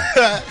coffee in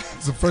here.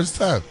 It's the first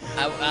time.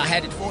 I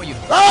had it for you.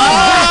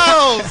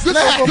 Oh,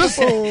 this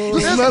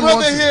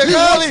brother here,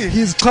 golly.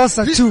 He's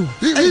closer too.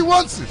 He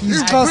wants it.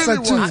 He's he closer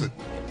really too. wants it.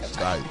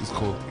 Alright, it's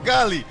cool.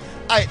 Golly.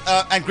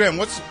 And Graham,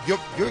 you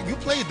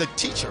play the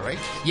teacher, right?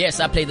 Yes,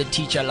 I play the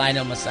teacher,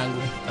 Lionel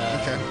Masangu.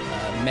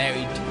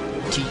 Married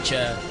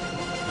teacher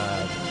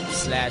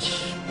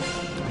slash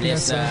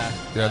blesser.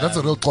 Yeah, that's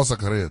a real Xhosa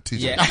career,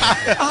 teacher. Yeah.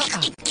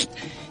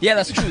 Yeah,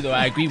 that's true though.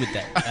 I agree with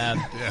that.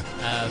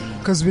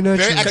 Because we know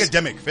very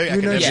academic.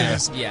 Yeah.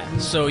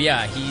 So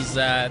yeah, he's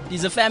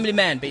a family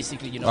man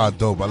basically. You know. Ah,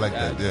 dope. I like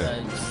that.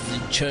 Yeah. He's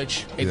in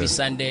church every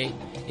Sunday.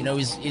 You know,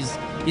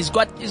 he's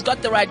got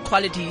the right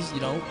qualities.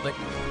 You know, but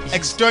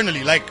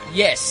externally, like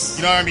yes,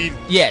 you know what I mean.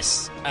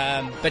 Yes,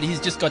 but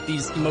he's just got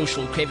these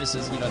emotional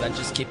crevices. You know, that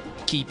just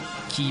keep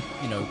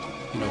you know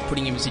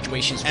putting him in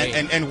situations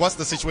where and what's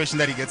the situation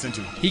that he gets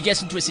into? He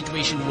gets into a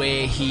situation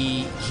where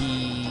he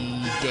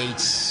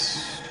dates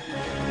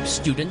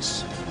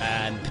students,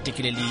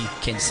 particularly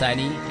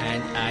Kensani,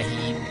 and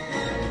he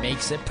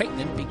makes her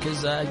pregnant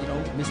because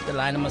Mr.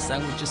 Lionel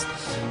Masangu just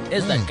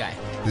is that guy.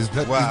 Is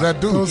that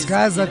dude? Those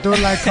guys that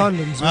don't like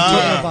condoms. We're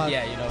talking about.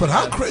 Yeah, you know. But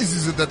how crazy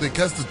is it that they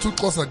cast the two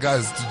Xhosa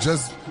guys to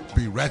just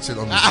be ratchet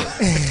on the show?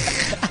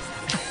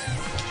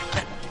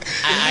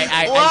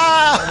 I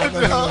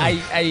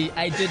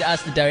did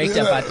ask the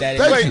director about that.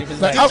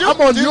 Thank you. I'm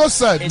on your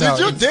side now.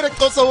 Did you date a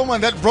Xhosa woman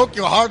that broke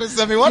your heart or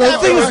something? What The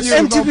thing is,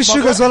 MTV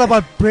Sugar is all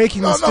about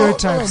breaking the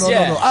stereotypes. No.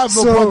 I have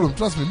no problem.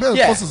 Trust me. Male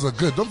Xhosas are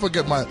good. Don't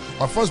forget my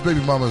first baby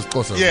mama is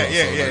Xhosa. Yeah.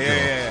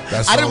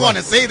 I didn't want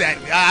to say that.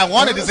 I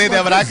wanted to say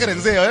that, but I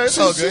couldn't say it.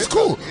 She's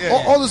cool.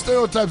 All the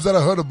stereotypes that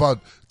I heard about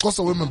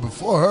Xhosa women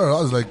before her,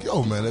 I was like,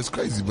 yo, man, that's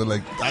crazy. But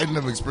like, I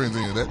never experienced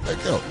any of that. Like,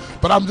 yo.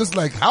 But I'm just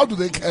like, how do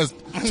they cast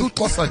two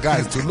Xhosa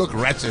guys to look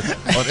ratchet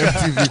on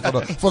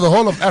MTV for the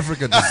whole of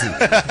Africa to see?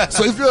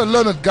 So if you're a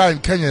learned guy in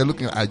Kenya, you're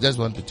looking, I just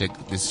want to check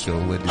this show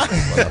where these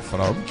people are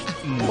from.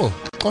 Oh,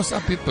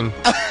 Xhosa people.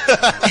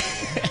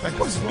 Like,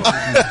 what's wrong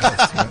with these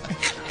guys, man?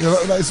 You know,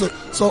 like,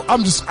 so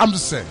I'm just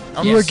saying.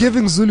 We were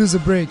giving Zulus a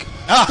break.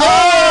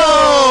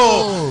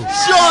 Oh!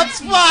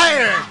 Shots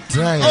fired!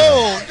 Damn.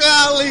 Oh,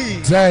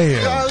 golly!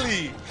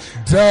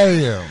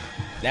 Damn.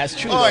 That's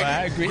true. Right,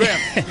 I agree. Graham.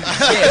 Hey,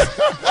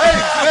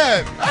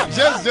 man!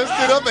 Just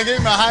stood up and gave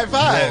him a high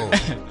five.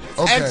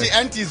 Okay.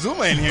 Anti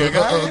Zuma in here,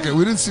 guys. Okay,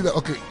 we didn't see that.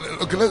 Okay,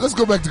 let's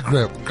go back to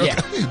Graham.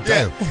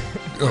 Damn.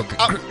 Okay,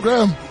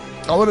 Graham,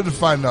 I wanted to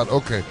find out.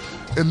 Okay,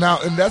 and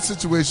now in that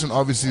situation,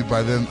 obviously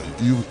by then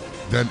you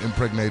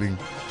impregnating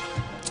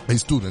a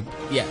student.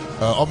 Yeah.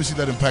 Obviously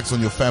that impacts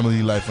on your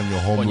family life, on your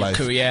home life,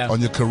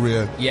 on your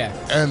career. Yeah.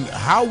 And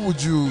how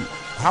would you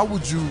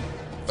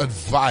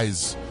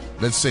advise,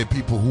 let's say,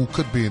 people who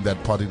could be in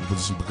that party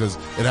position, because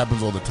it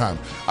happens all the time.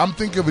 I'm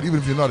thinking of it even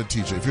if you're not a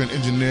teacher, if you're an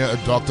engineer, a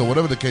doctor,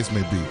 whatever the case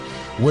may be.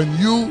 When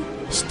you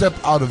step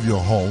out of your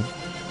home,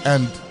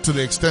 and to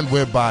the extent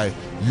whereby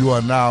you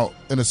are now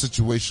in a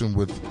situation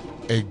with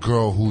a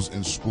girl who's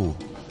in school,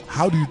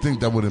 how do you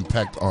think that would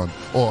impact on,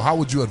 or how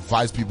would you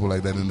advise people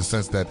like that in the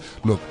sense that,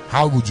 look,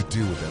 how would you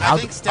deal with that? I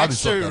think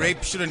statutory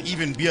rape shouldn't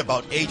even be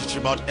about age. It's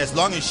about as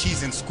long as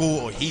she's in school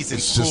or he's in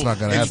school, just not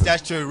gonna happen.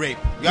 Statutory rape.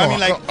 You know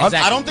what I mean? Like,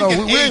 I don't think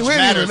age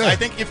matters. I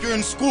think if you're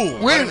in school.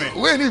 We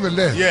ain't even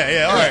there.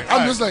 Yeah, all right.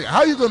 I'm just like, how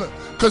are you going to,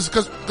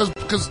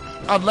 because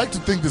I'd like to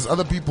think there's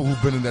other people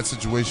who've been in that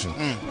situation.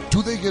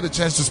 Do they get a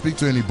chance to speak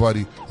to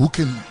anybody who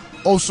can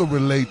also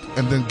relate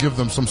and then give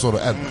them some sort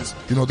of advice?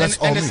 You know, that's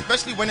all and me.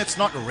 especially when it's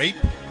not rape.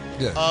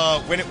 Yeah.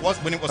 When it was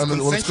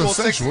consensual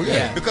sex.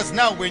 Yeah. Because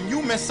now when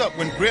you mess up,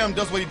 when Graham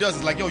does what he does,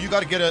 it's like, yo, you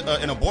got to get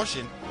an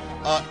abortion.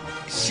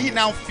 She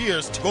now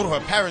fears to go to her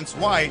parents.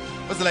 Why?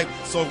 Because they're like,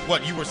 so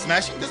what? You were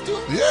smashing this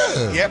dude?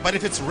 Yeah. Yeah. But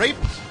if it's rape,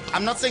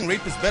 I'm not saying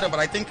rape is better, but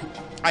I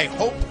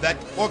hope that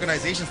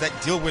organizations that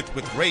deal with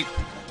rape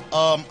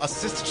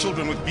assist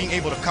children with being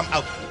able to come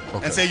out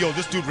and say, yo,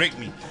 this dude raped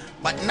me.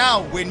 But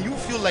now, when you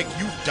feel like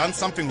you've done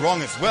something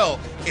wrong as well,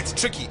 it's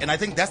tricky. And I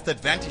think that's the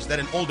advantage that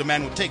an older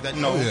man would take. That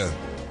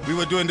we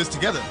were doing this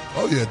together.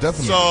 Oh yeah,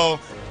 definitely. So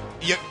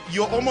you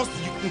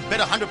can bet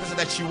 100%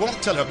 that she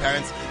won't tell her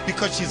parents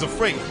because she's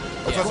afraid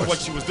because of what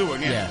she was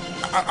doing. Yeah.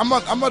 I'm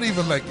not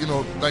even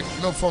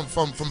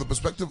from the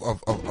perspective of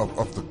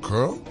the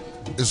girl,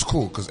 it's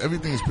cool because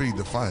everything is pretty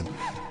defined.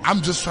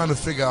 I'm just trying to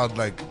figure out,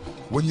 like,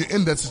 when you're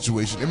in that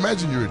situation,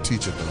 imagine you're a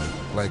teacher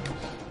though,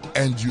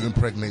 and you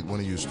impregnate one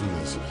of your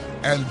students,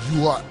 and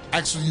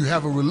you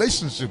have a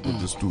relationship with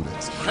the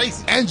students.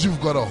 Crazy. And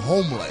you've got a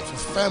home life, a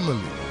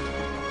family.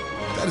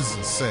 That is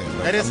insane.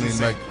 That is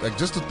insane. Like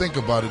just to think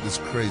about it is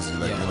crazy. You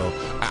know,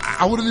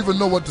 I wouldn't even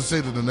know what to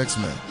say to the next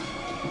man.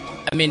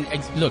 I mean,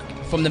 look,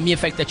 from the mere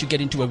fact that you get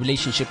into a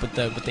relationship with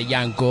the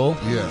young girl,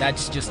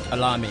 that's just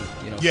alarming.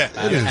 You know,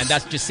 it is. And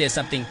that just says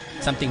something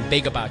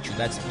big about you.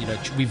 That's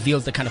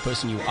reveals the kind of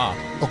person you are.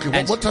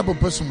 Okay, what type of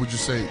person would you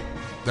say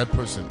that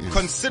person is.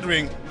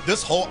 Considering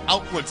this whole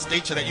outward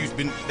stature that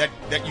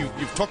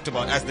you've talked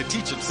about as the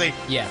teacher, say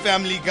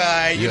family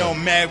guy, you know,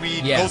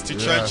 married, goes to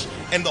church,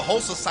 and the whole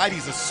society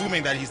is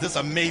assuming that he's this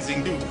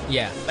amazing dude.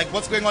 Yeah. Like,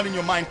 what's going on in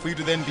your mind for you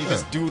to then be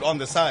this dude on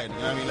the side? You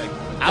know what I mean? Like,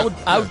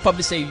 I would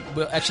probably say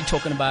we're actually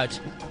talking about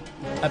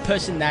a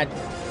person that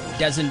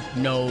doesn't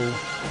know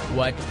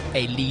what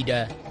a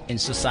leader in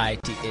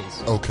society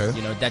is. Okay.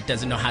 You know, that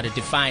doesn't know how to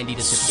define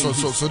leadership so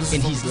this in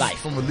is his life.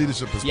 From a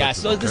leadership perspective. Yeah,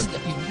 so this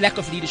is lack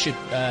of leadership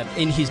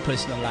in his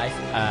personal life.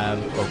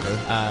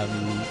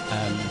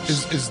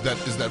 Is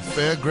that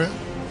fair, Graham?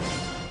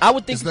 I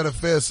would think. Is that a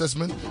fair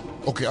assessment?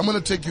 Okay, I'm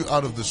going to take you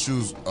out of the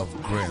shoes of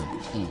Graham.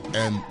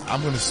 And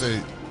I'm going to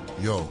say,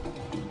 yo,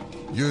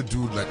 you're a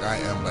dude like I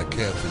am, like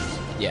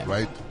Carefree. Yeah.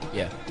 Right?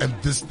 Yeah. And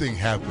this thing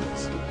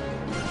happens.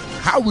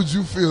 How would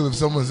you feel if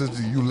someone said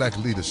to you, you lack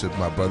leadership,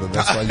 my brother?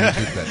 That's why you did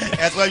that.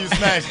 That's why you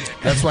smashed it.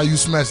 That's why you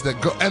smashed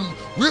that girl. And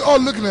we're all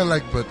looking at it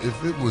like, but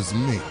if it was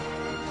me,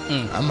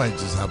 I might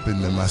just hop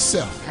in there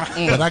myself.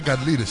 But I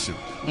got leadership.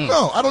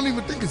 No, I don't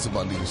even think it's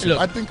about leadership. Look.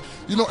 I think,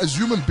 you know, as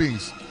human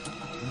beings,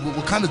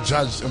 we're kind of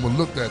judged and we're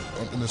looked at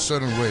in a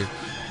certain way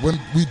when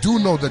we do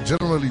know that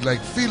generally,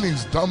 like,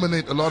 feelings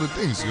dominate a lot of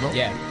things, you know?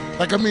 Yeah.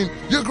 Like, I mean,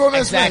 you're a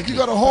grown-ass man. You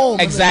got a home.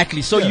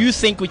 Exactly. So you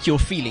think with your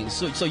feelings.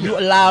 So you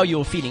allow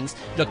your feelings.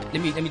 Look,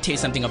 let me tell you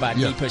something about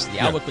me personally.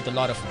 I work with a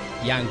lot of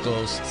young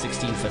girls,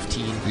 16,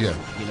 15, you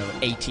know,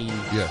 18,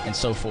 and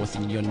so forth,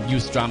 in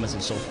youth dramas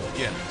and so forth.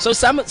 Yeah. So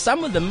some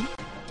of them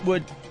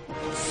would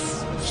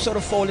sort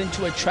of fall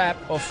into a trap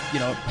of, you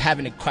know,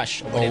 having a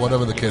crush or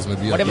whatever the case may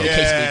be. Whatever the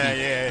case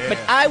may be. But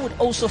I would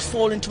also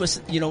fall into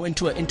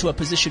a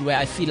position where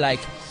I feel like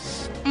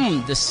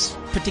this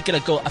particular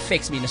goal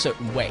affects me in a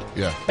certain way.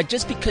 Yeah. But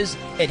just because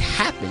it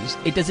happens,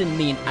 it doesn't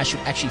mean I should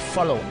actually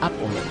follow up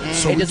on it.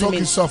 So we're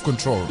talking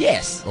self-control.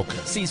 Yes. Okay.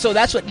 See, so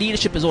that's what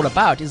leadership is all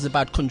about. It's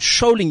about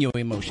controlling your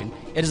emotion.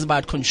 It is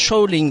about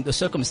controlling the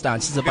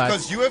circumstances.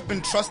 Because you have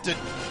been trusted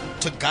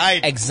to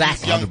guide these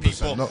young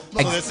people. No,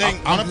 so they're saying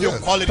one of your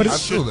qualities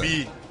should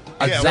be.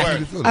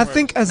 Exactly. I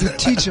think as a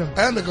teacher,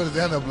 and they're going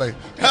to end up like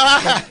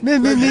me,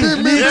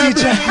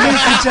 teacher.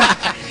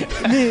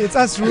 It's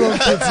us rural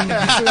kids. So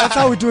that's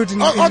how we do it in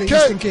the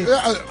Eastern Cape.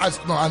 Yeah, I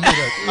know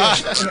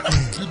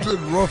that. You do it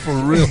raw for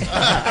real.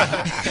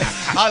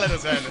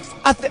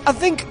 I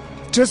think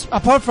just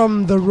apart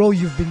from the role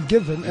you've been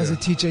given as a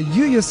teacher,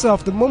 you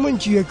yourself, the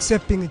moment you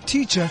accept being a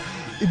teacher,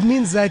 it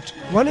means that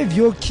one of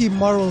your key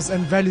morals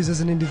and values as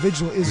an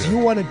individual is you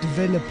want to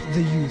develop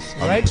the youth,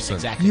 right? 100%.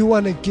 Exactly. You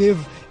want to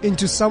give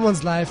into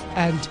someone's life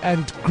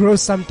and grow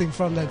something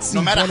from that seed.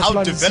 No matter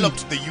how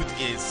developed the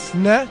youth is.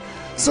 Nah?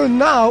 So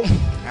now,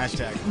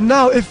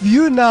 if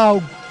you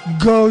now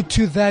go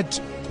to that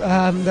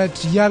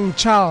young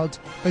child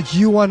that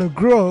you want to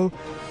grow,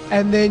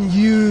 and then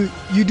you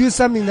do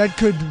something that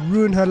could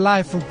ruin her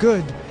life for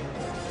good,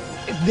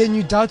 then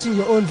you're doubting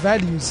your own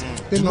values.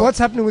 Then what's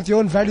happening with your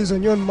own values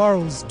and your own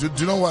morals? Do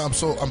you know why I'm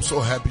so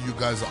happy you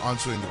guys are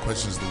answering the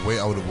questions the way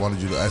I would have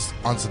wanted you to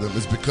answer them?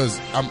 Is because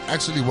I'm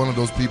actually one of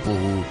those people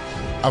who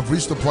I've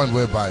reached a point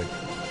whereby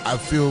I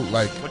feel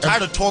like we're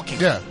tired of talking.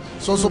 Yeah.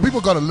 So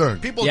people gotta learn.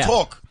 People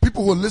talk.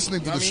 People who are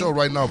listening to the show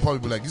right now probably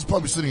be like, he's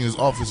probably sitting in his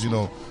office,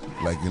 but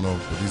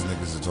these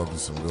niggas are talking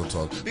some real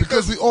talk.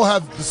 Because we all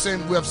have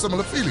we have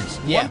similar feelings.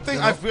 Yeah. One thing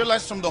I've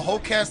realized from the whole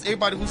cast,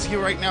 everybody who's here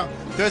right now,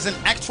 there's an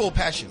actual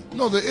passion.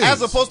 No, there is.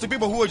 As opposed to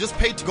people who are just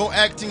paid to go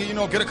acting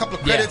and, get a couple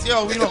of credits. It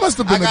must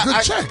have been a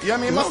good check. Yeah, I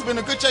mean, it must have been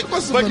a good check. It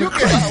must have been a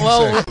crazy check.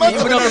 We're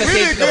not going to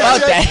say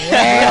about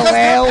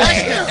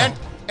that.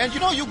 And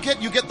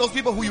you get those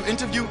people who you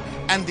interview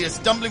and they're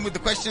stumbling with the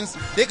questions.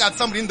 They got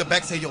somebody in the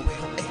back say, no,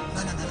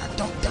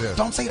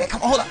 don't say that.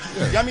 Come on, hold on.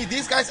 Yeah. I mean,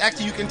 these guys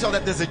actually, you can tell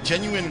that there's a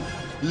genuine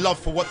love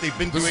for what they've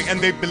been doing, and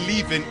they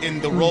believe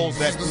in the roles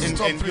that this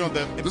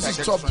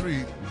is top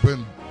three.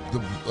 Been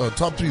the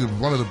top three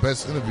of one of the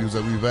best interviews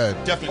that we've had.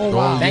 Definitely. Oh,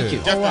 wow. Thank you.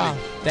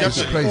 Definitely.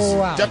 It's crazy. Oh,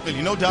 wow.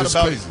 Definitely. No doubt it's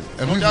about crazy.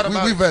 it. And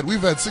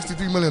we've had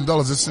 $63 million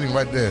just sitting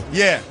right there.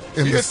 Yeah.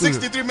 In the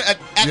 63 at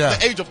the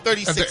age of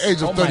 36. At the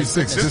age of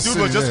 36. This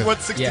dude was just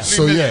worth 63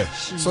 so, million.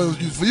 So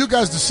for you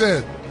guys to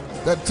share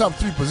that top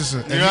three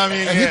position, you know what I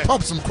mean? And he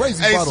popped some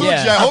crazy bottles.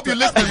 Suji, I hope you're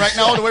listening right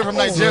now all the way from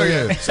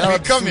Nigeria. Shout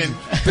out to coming.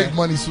 Big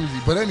money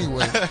Suji. But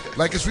anyway,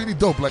 it's really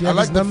dope. Like, I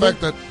like the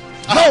fact that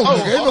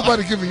nigga, ain't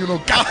nobody giving you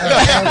no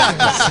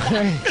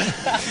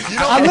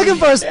I'm looking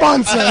for a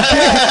sponsor.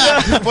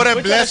 For a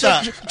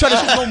blesser. Trying to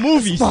shoot no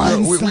movies.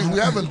 We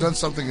haven't done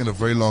something in a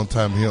very long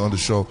time here on the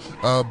show.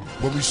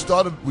 When we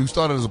started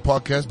as a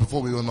podcast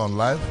before we went on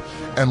live,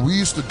 and we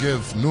used to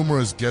give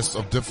numerous guests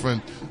of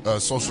different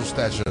social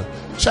stature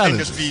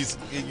challenges. Industries,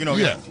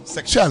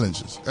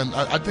 challenges. And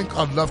I think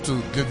I'd love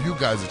to give you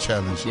guys a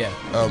challenge. Yeah.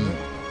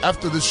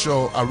 After this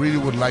show, I really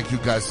would like you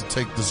guys to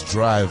take this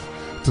drive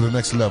to the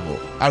next level.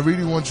 I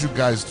really want you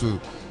guys to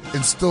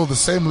instill the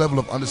same level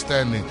of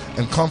understanding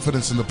and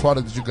confidence in the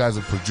product that you guys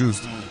have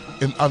produced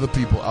in other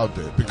people out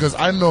there. Because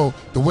I know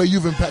the way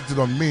you've impacted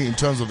on me in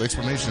terms of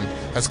explanation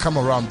has come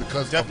around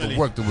because of the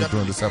work that we're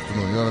doing this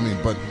afternoon. You know what I mean?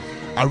 But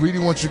I really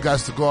want you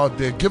guys to go out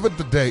there, give it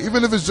the day,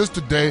 even if it's just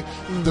today,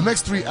 the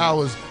next 3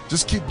 hours,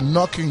 just keep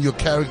knocking your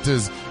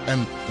characters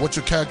and what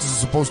your characters are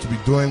supposed to be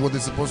doing, what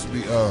they're supposed to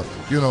be,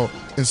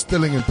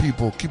 instilling in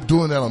people. Keep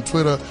doing that on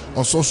Twitter,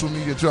 on social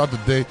media throughout the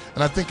day,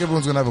 and I think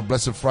everyone's gonna have a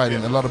blessed Friday,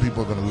 and a lot of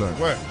people are gonna learn.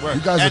 Word.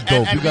 You guys are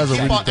dope. You guys are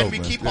really dope, and we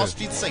man. keep our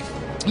streets safe.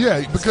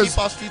 Yeah, because keep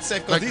our streets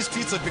safe because these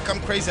streets have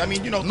become crazy. I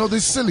mean, no, they're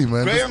silly,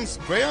 man.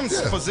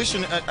 Graham's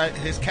position,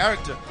 his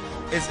character,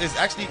 is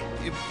actually,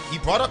 he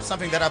brought up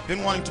something that I've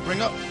been wanting to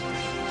bring up.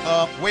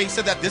 Where he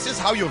said that this is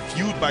how you're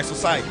viewed by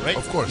society, right?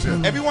 Of course, yeah.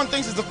 Everyone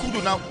thinks it's the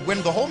kudu. Now,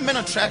 when the whole men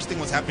are trash thing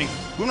was happening,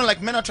 we were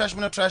like, men are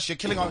trash, you're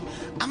killing all.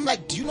 I'm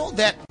like, do you know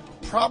that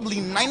probably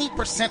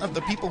 90% of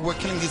the people who are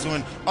killing these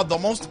women are the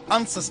most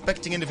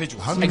unsuspecting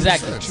individuals? 100%.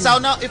 Exactly. So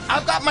now, if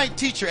I've got my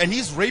teacher and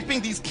he's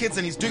raping these kids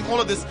and he's doing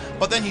all of this,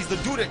 but then he's the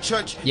dude at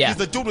church, he's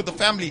the dude with the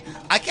family,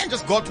 I can't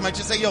just go up to my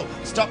teacher and say, yo,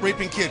 stop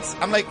raping kids.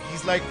 I'm like,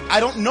 he's like, I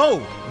don't know.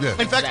 Yeah.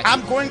 In fact,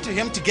 I'm going to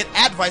him to get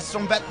advice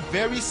from that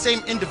very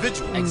same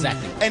individual.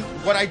 Exactly. And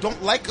what I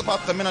don't like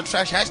about the men are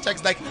trash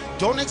hashtags, like,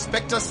 don't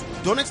expect us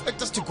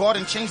to go out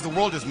and change the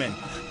world as men,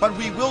 but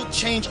we will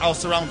change our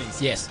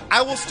surroundings. Yes.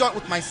 I will start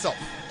with myself.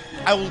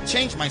 I will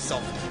change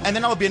myself, and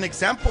then I'll be an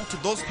example to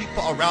those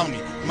people around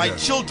me, my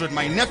children,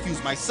 my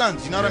nephews, my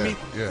sons, you know what I mean?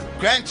 Yeah.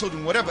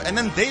 Grandchildren, whatever, and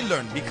then they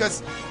learn,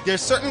 because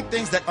there's certain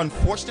things that,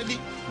 unfortunately,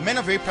 men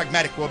are very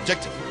pragmatic, we're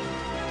objective.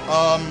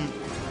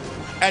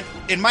 And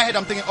in my head,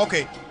 I'm thinking,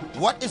 okay,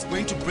 what is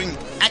going to bring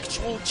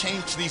actual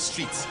change to these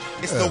streets?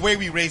 It's the way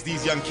we raise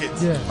these young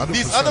kids. Yeah.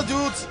 These other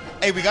dudes,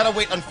 hey, we gotta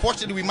wait.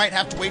 Unfortunately, we might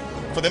have to wait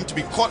for them to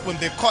be caught. When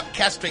they're caught,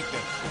 castrate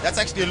them. That's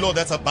actually a law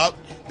that's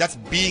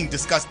being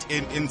discussed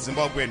in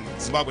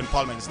Zimbabwean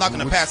parliament. It's not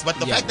gonna pass, but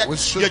the fact that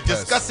you're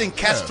discussing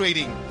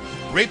castrating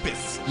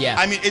rapists,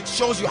 I mean, it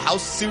shows you how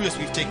serious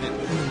we've taken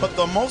it. But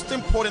the most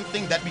important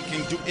thing that we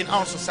can do in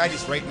our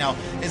societies right now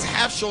is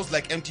have shows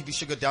like MTV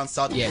Sugar Down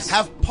South,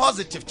 have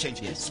positive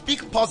change,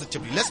 speak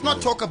positively. Let's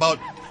not talk about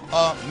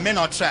men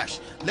are trash.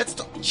 Let's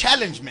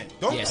challenge men.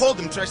 Don't call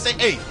them trash. Say,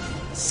 hey,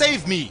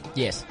 save me.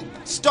 Yes.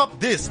 Stop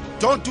this.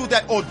 Don't do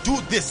that, or do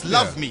this.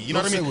 Love me. You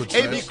know what I mean?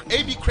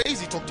 AB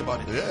Crazy talked about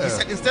it. Yeah. He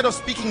said, instead of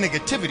speaking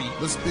negativity,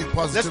 let's speak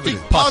positivity.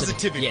 Let's speak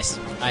positivity. Yes,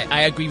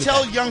 I agree with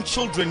Tell that. young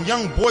children,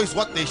 young boys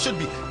what they should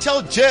be.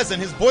 Tell Jez and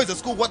his boys at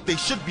school what they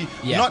should be,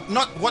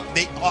 not what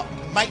they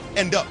might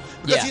end up.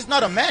 Because he's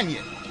not a man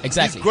yet.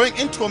 Exactly. He's growing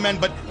into a man,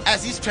 but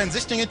as he's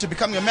transitioning into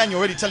becoming a man, you're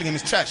already telling him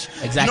he's trash.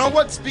 Exactly. You know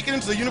what? Speaking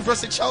into the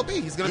universe, it shall be.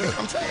 He's going to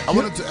become trash. I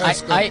wanted to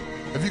ask,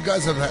 have you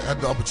guys have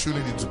had the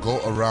opportunity to go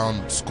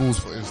around schools,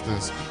 for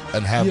instance,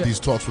 and have these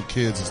talks with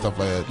kids and stuff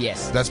like that?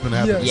 Yes. That's been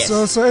happening? Yeah,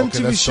 so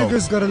MTV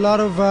Sugar's got a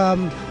lot of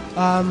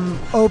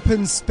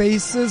open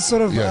spaces,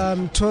 sort of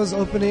tours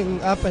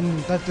opening up, and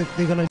that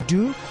they're going to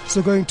do.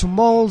 So going to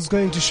malls,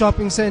 going to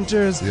shopping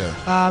centers,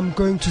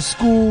 going to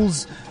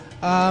schools,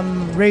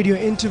 radio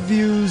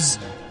interviews,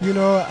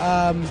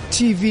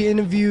 TV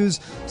interviews,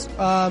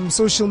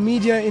 social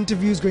media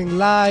interviews, going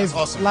live,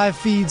 live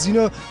feeds,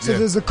 so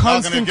there's a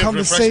constant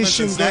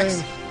conversation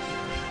going.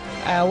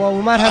 Well,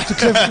 we might have to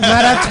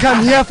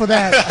come here for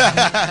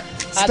that.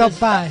 Stop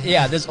by.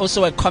 Yeah, there's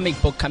also a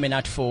comic book coming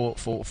out for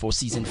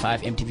season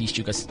 5, MTV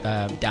Sugar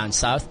Down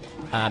South.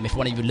 If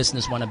one of you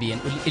listeners want to be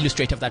an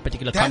illustrator of that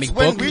particular comic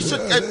book, that's when we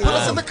should put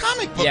us in the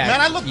comic book. Man,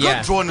 I look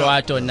good drawn go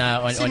up. out on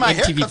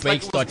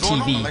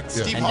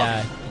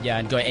MTVBreaks.tv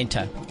and go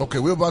enter. Okay,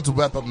 we're about to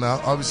wrap up now.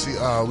 Obviously,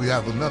 we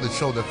have another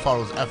show that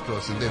follows after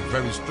us, and they're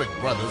very strict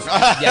brothers.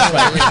 That's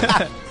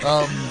right.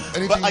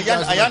 But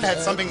Ayan had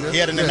something. He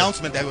had an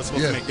announcement that he was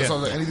supposed to make. So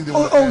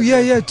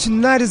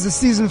Tonight is the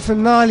season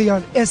finale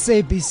on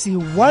SABC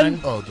 1.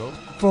 Oh, dope.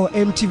 For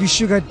MTV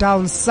Sugar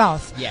Down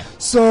South. Yeah.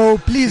 So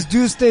please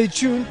do stay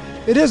tuned.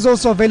 It is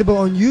also available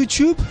on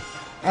YouTube.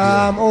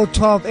 All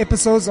 12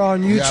 episodes are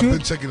on YouTube. Yeah, I've been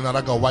checking it out.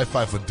 I got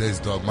Wi-Fi for days,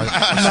 dog. Must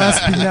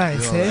be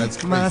nice,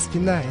 Must be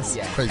nice.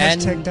 Yeah.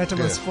 Hashtag data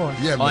must fall.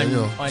 Yeah, man,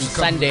 on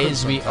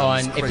Sundays, we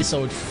on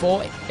episode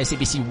 4,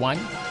 SABC 1.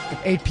 At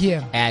 8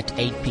 p.m. At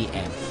 8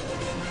 p.m.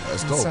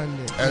 That's dope.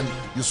 Sunday. And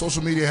your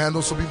social media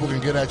handles so people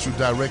can get at you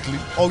directly.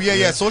 Oh,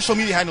 yeah. Social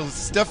media handles.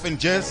 Steph and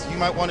Jez, you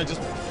might want to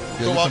just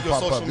go out your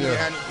social media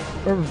handles.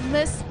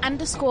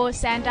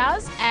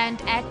 Miss_Sandows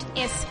and at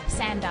S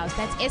Sandows.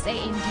 That's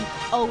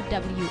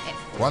SANDOWS.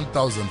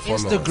 1,000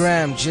 followers.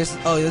 Instagram,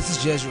 this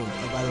is Jezreel,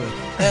 by the way.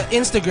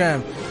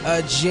 Instagram,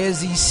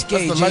 Jezzy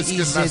Skei,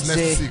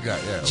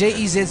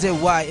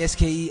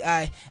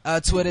 JEZZYSKEI.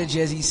 Twitter,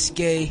 Jezzy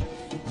Skei.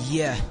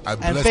 Yeah.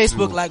 And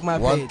Facebook, you. like my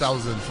page.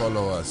 1,000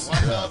 followers.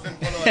 1,000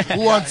 followers.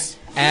 Who wants?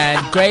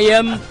 And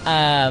Graham,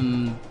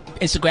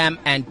 Instagram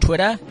and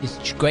Twitter is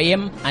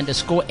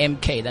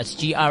Graham_MK. That's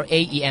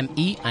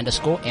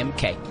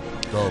GRAEME_MK.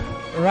 Dope.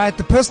 Right.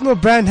 The personal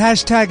brand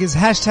hashtag is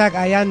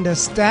I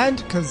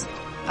understand, because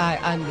I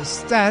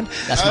understand.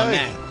 That's my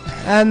man.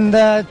 And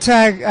the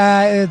tag,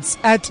 it's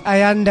at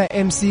Ayanda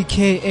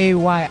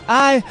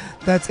MCKAYI.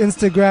 That's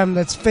Instagram,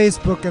 that's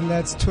Facebook, and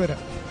that's Twitter.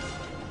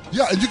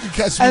 Yeah, and you can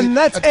catch me and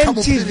that's at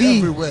MTV.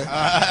 everywhere.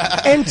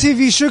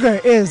 MTV Sugar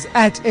is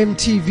at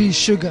MTV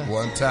Sugar.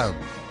 One time.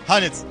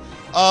 Hundreds.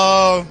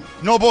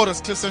 No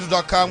Borders,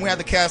 CliffCentral.com. We had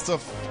the cast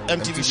of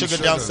MTV Sugar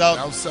Down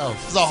South.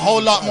 There's a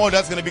whole lot more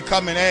that's going to be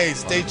coming. Hey,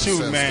 stay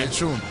tuned, man.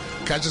 Stay tuned.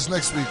 Catch us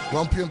next week,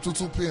 1 p.m. to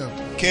 2 p.m.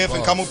 KF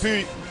and Kamu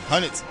Piri.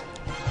 Hundreds.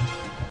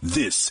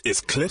 This is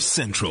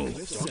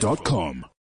CliffCentral.com.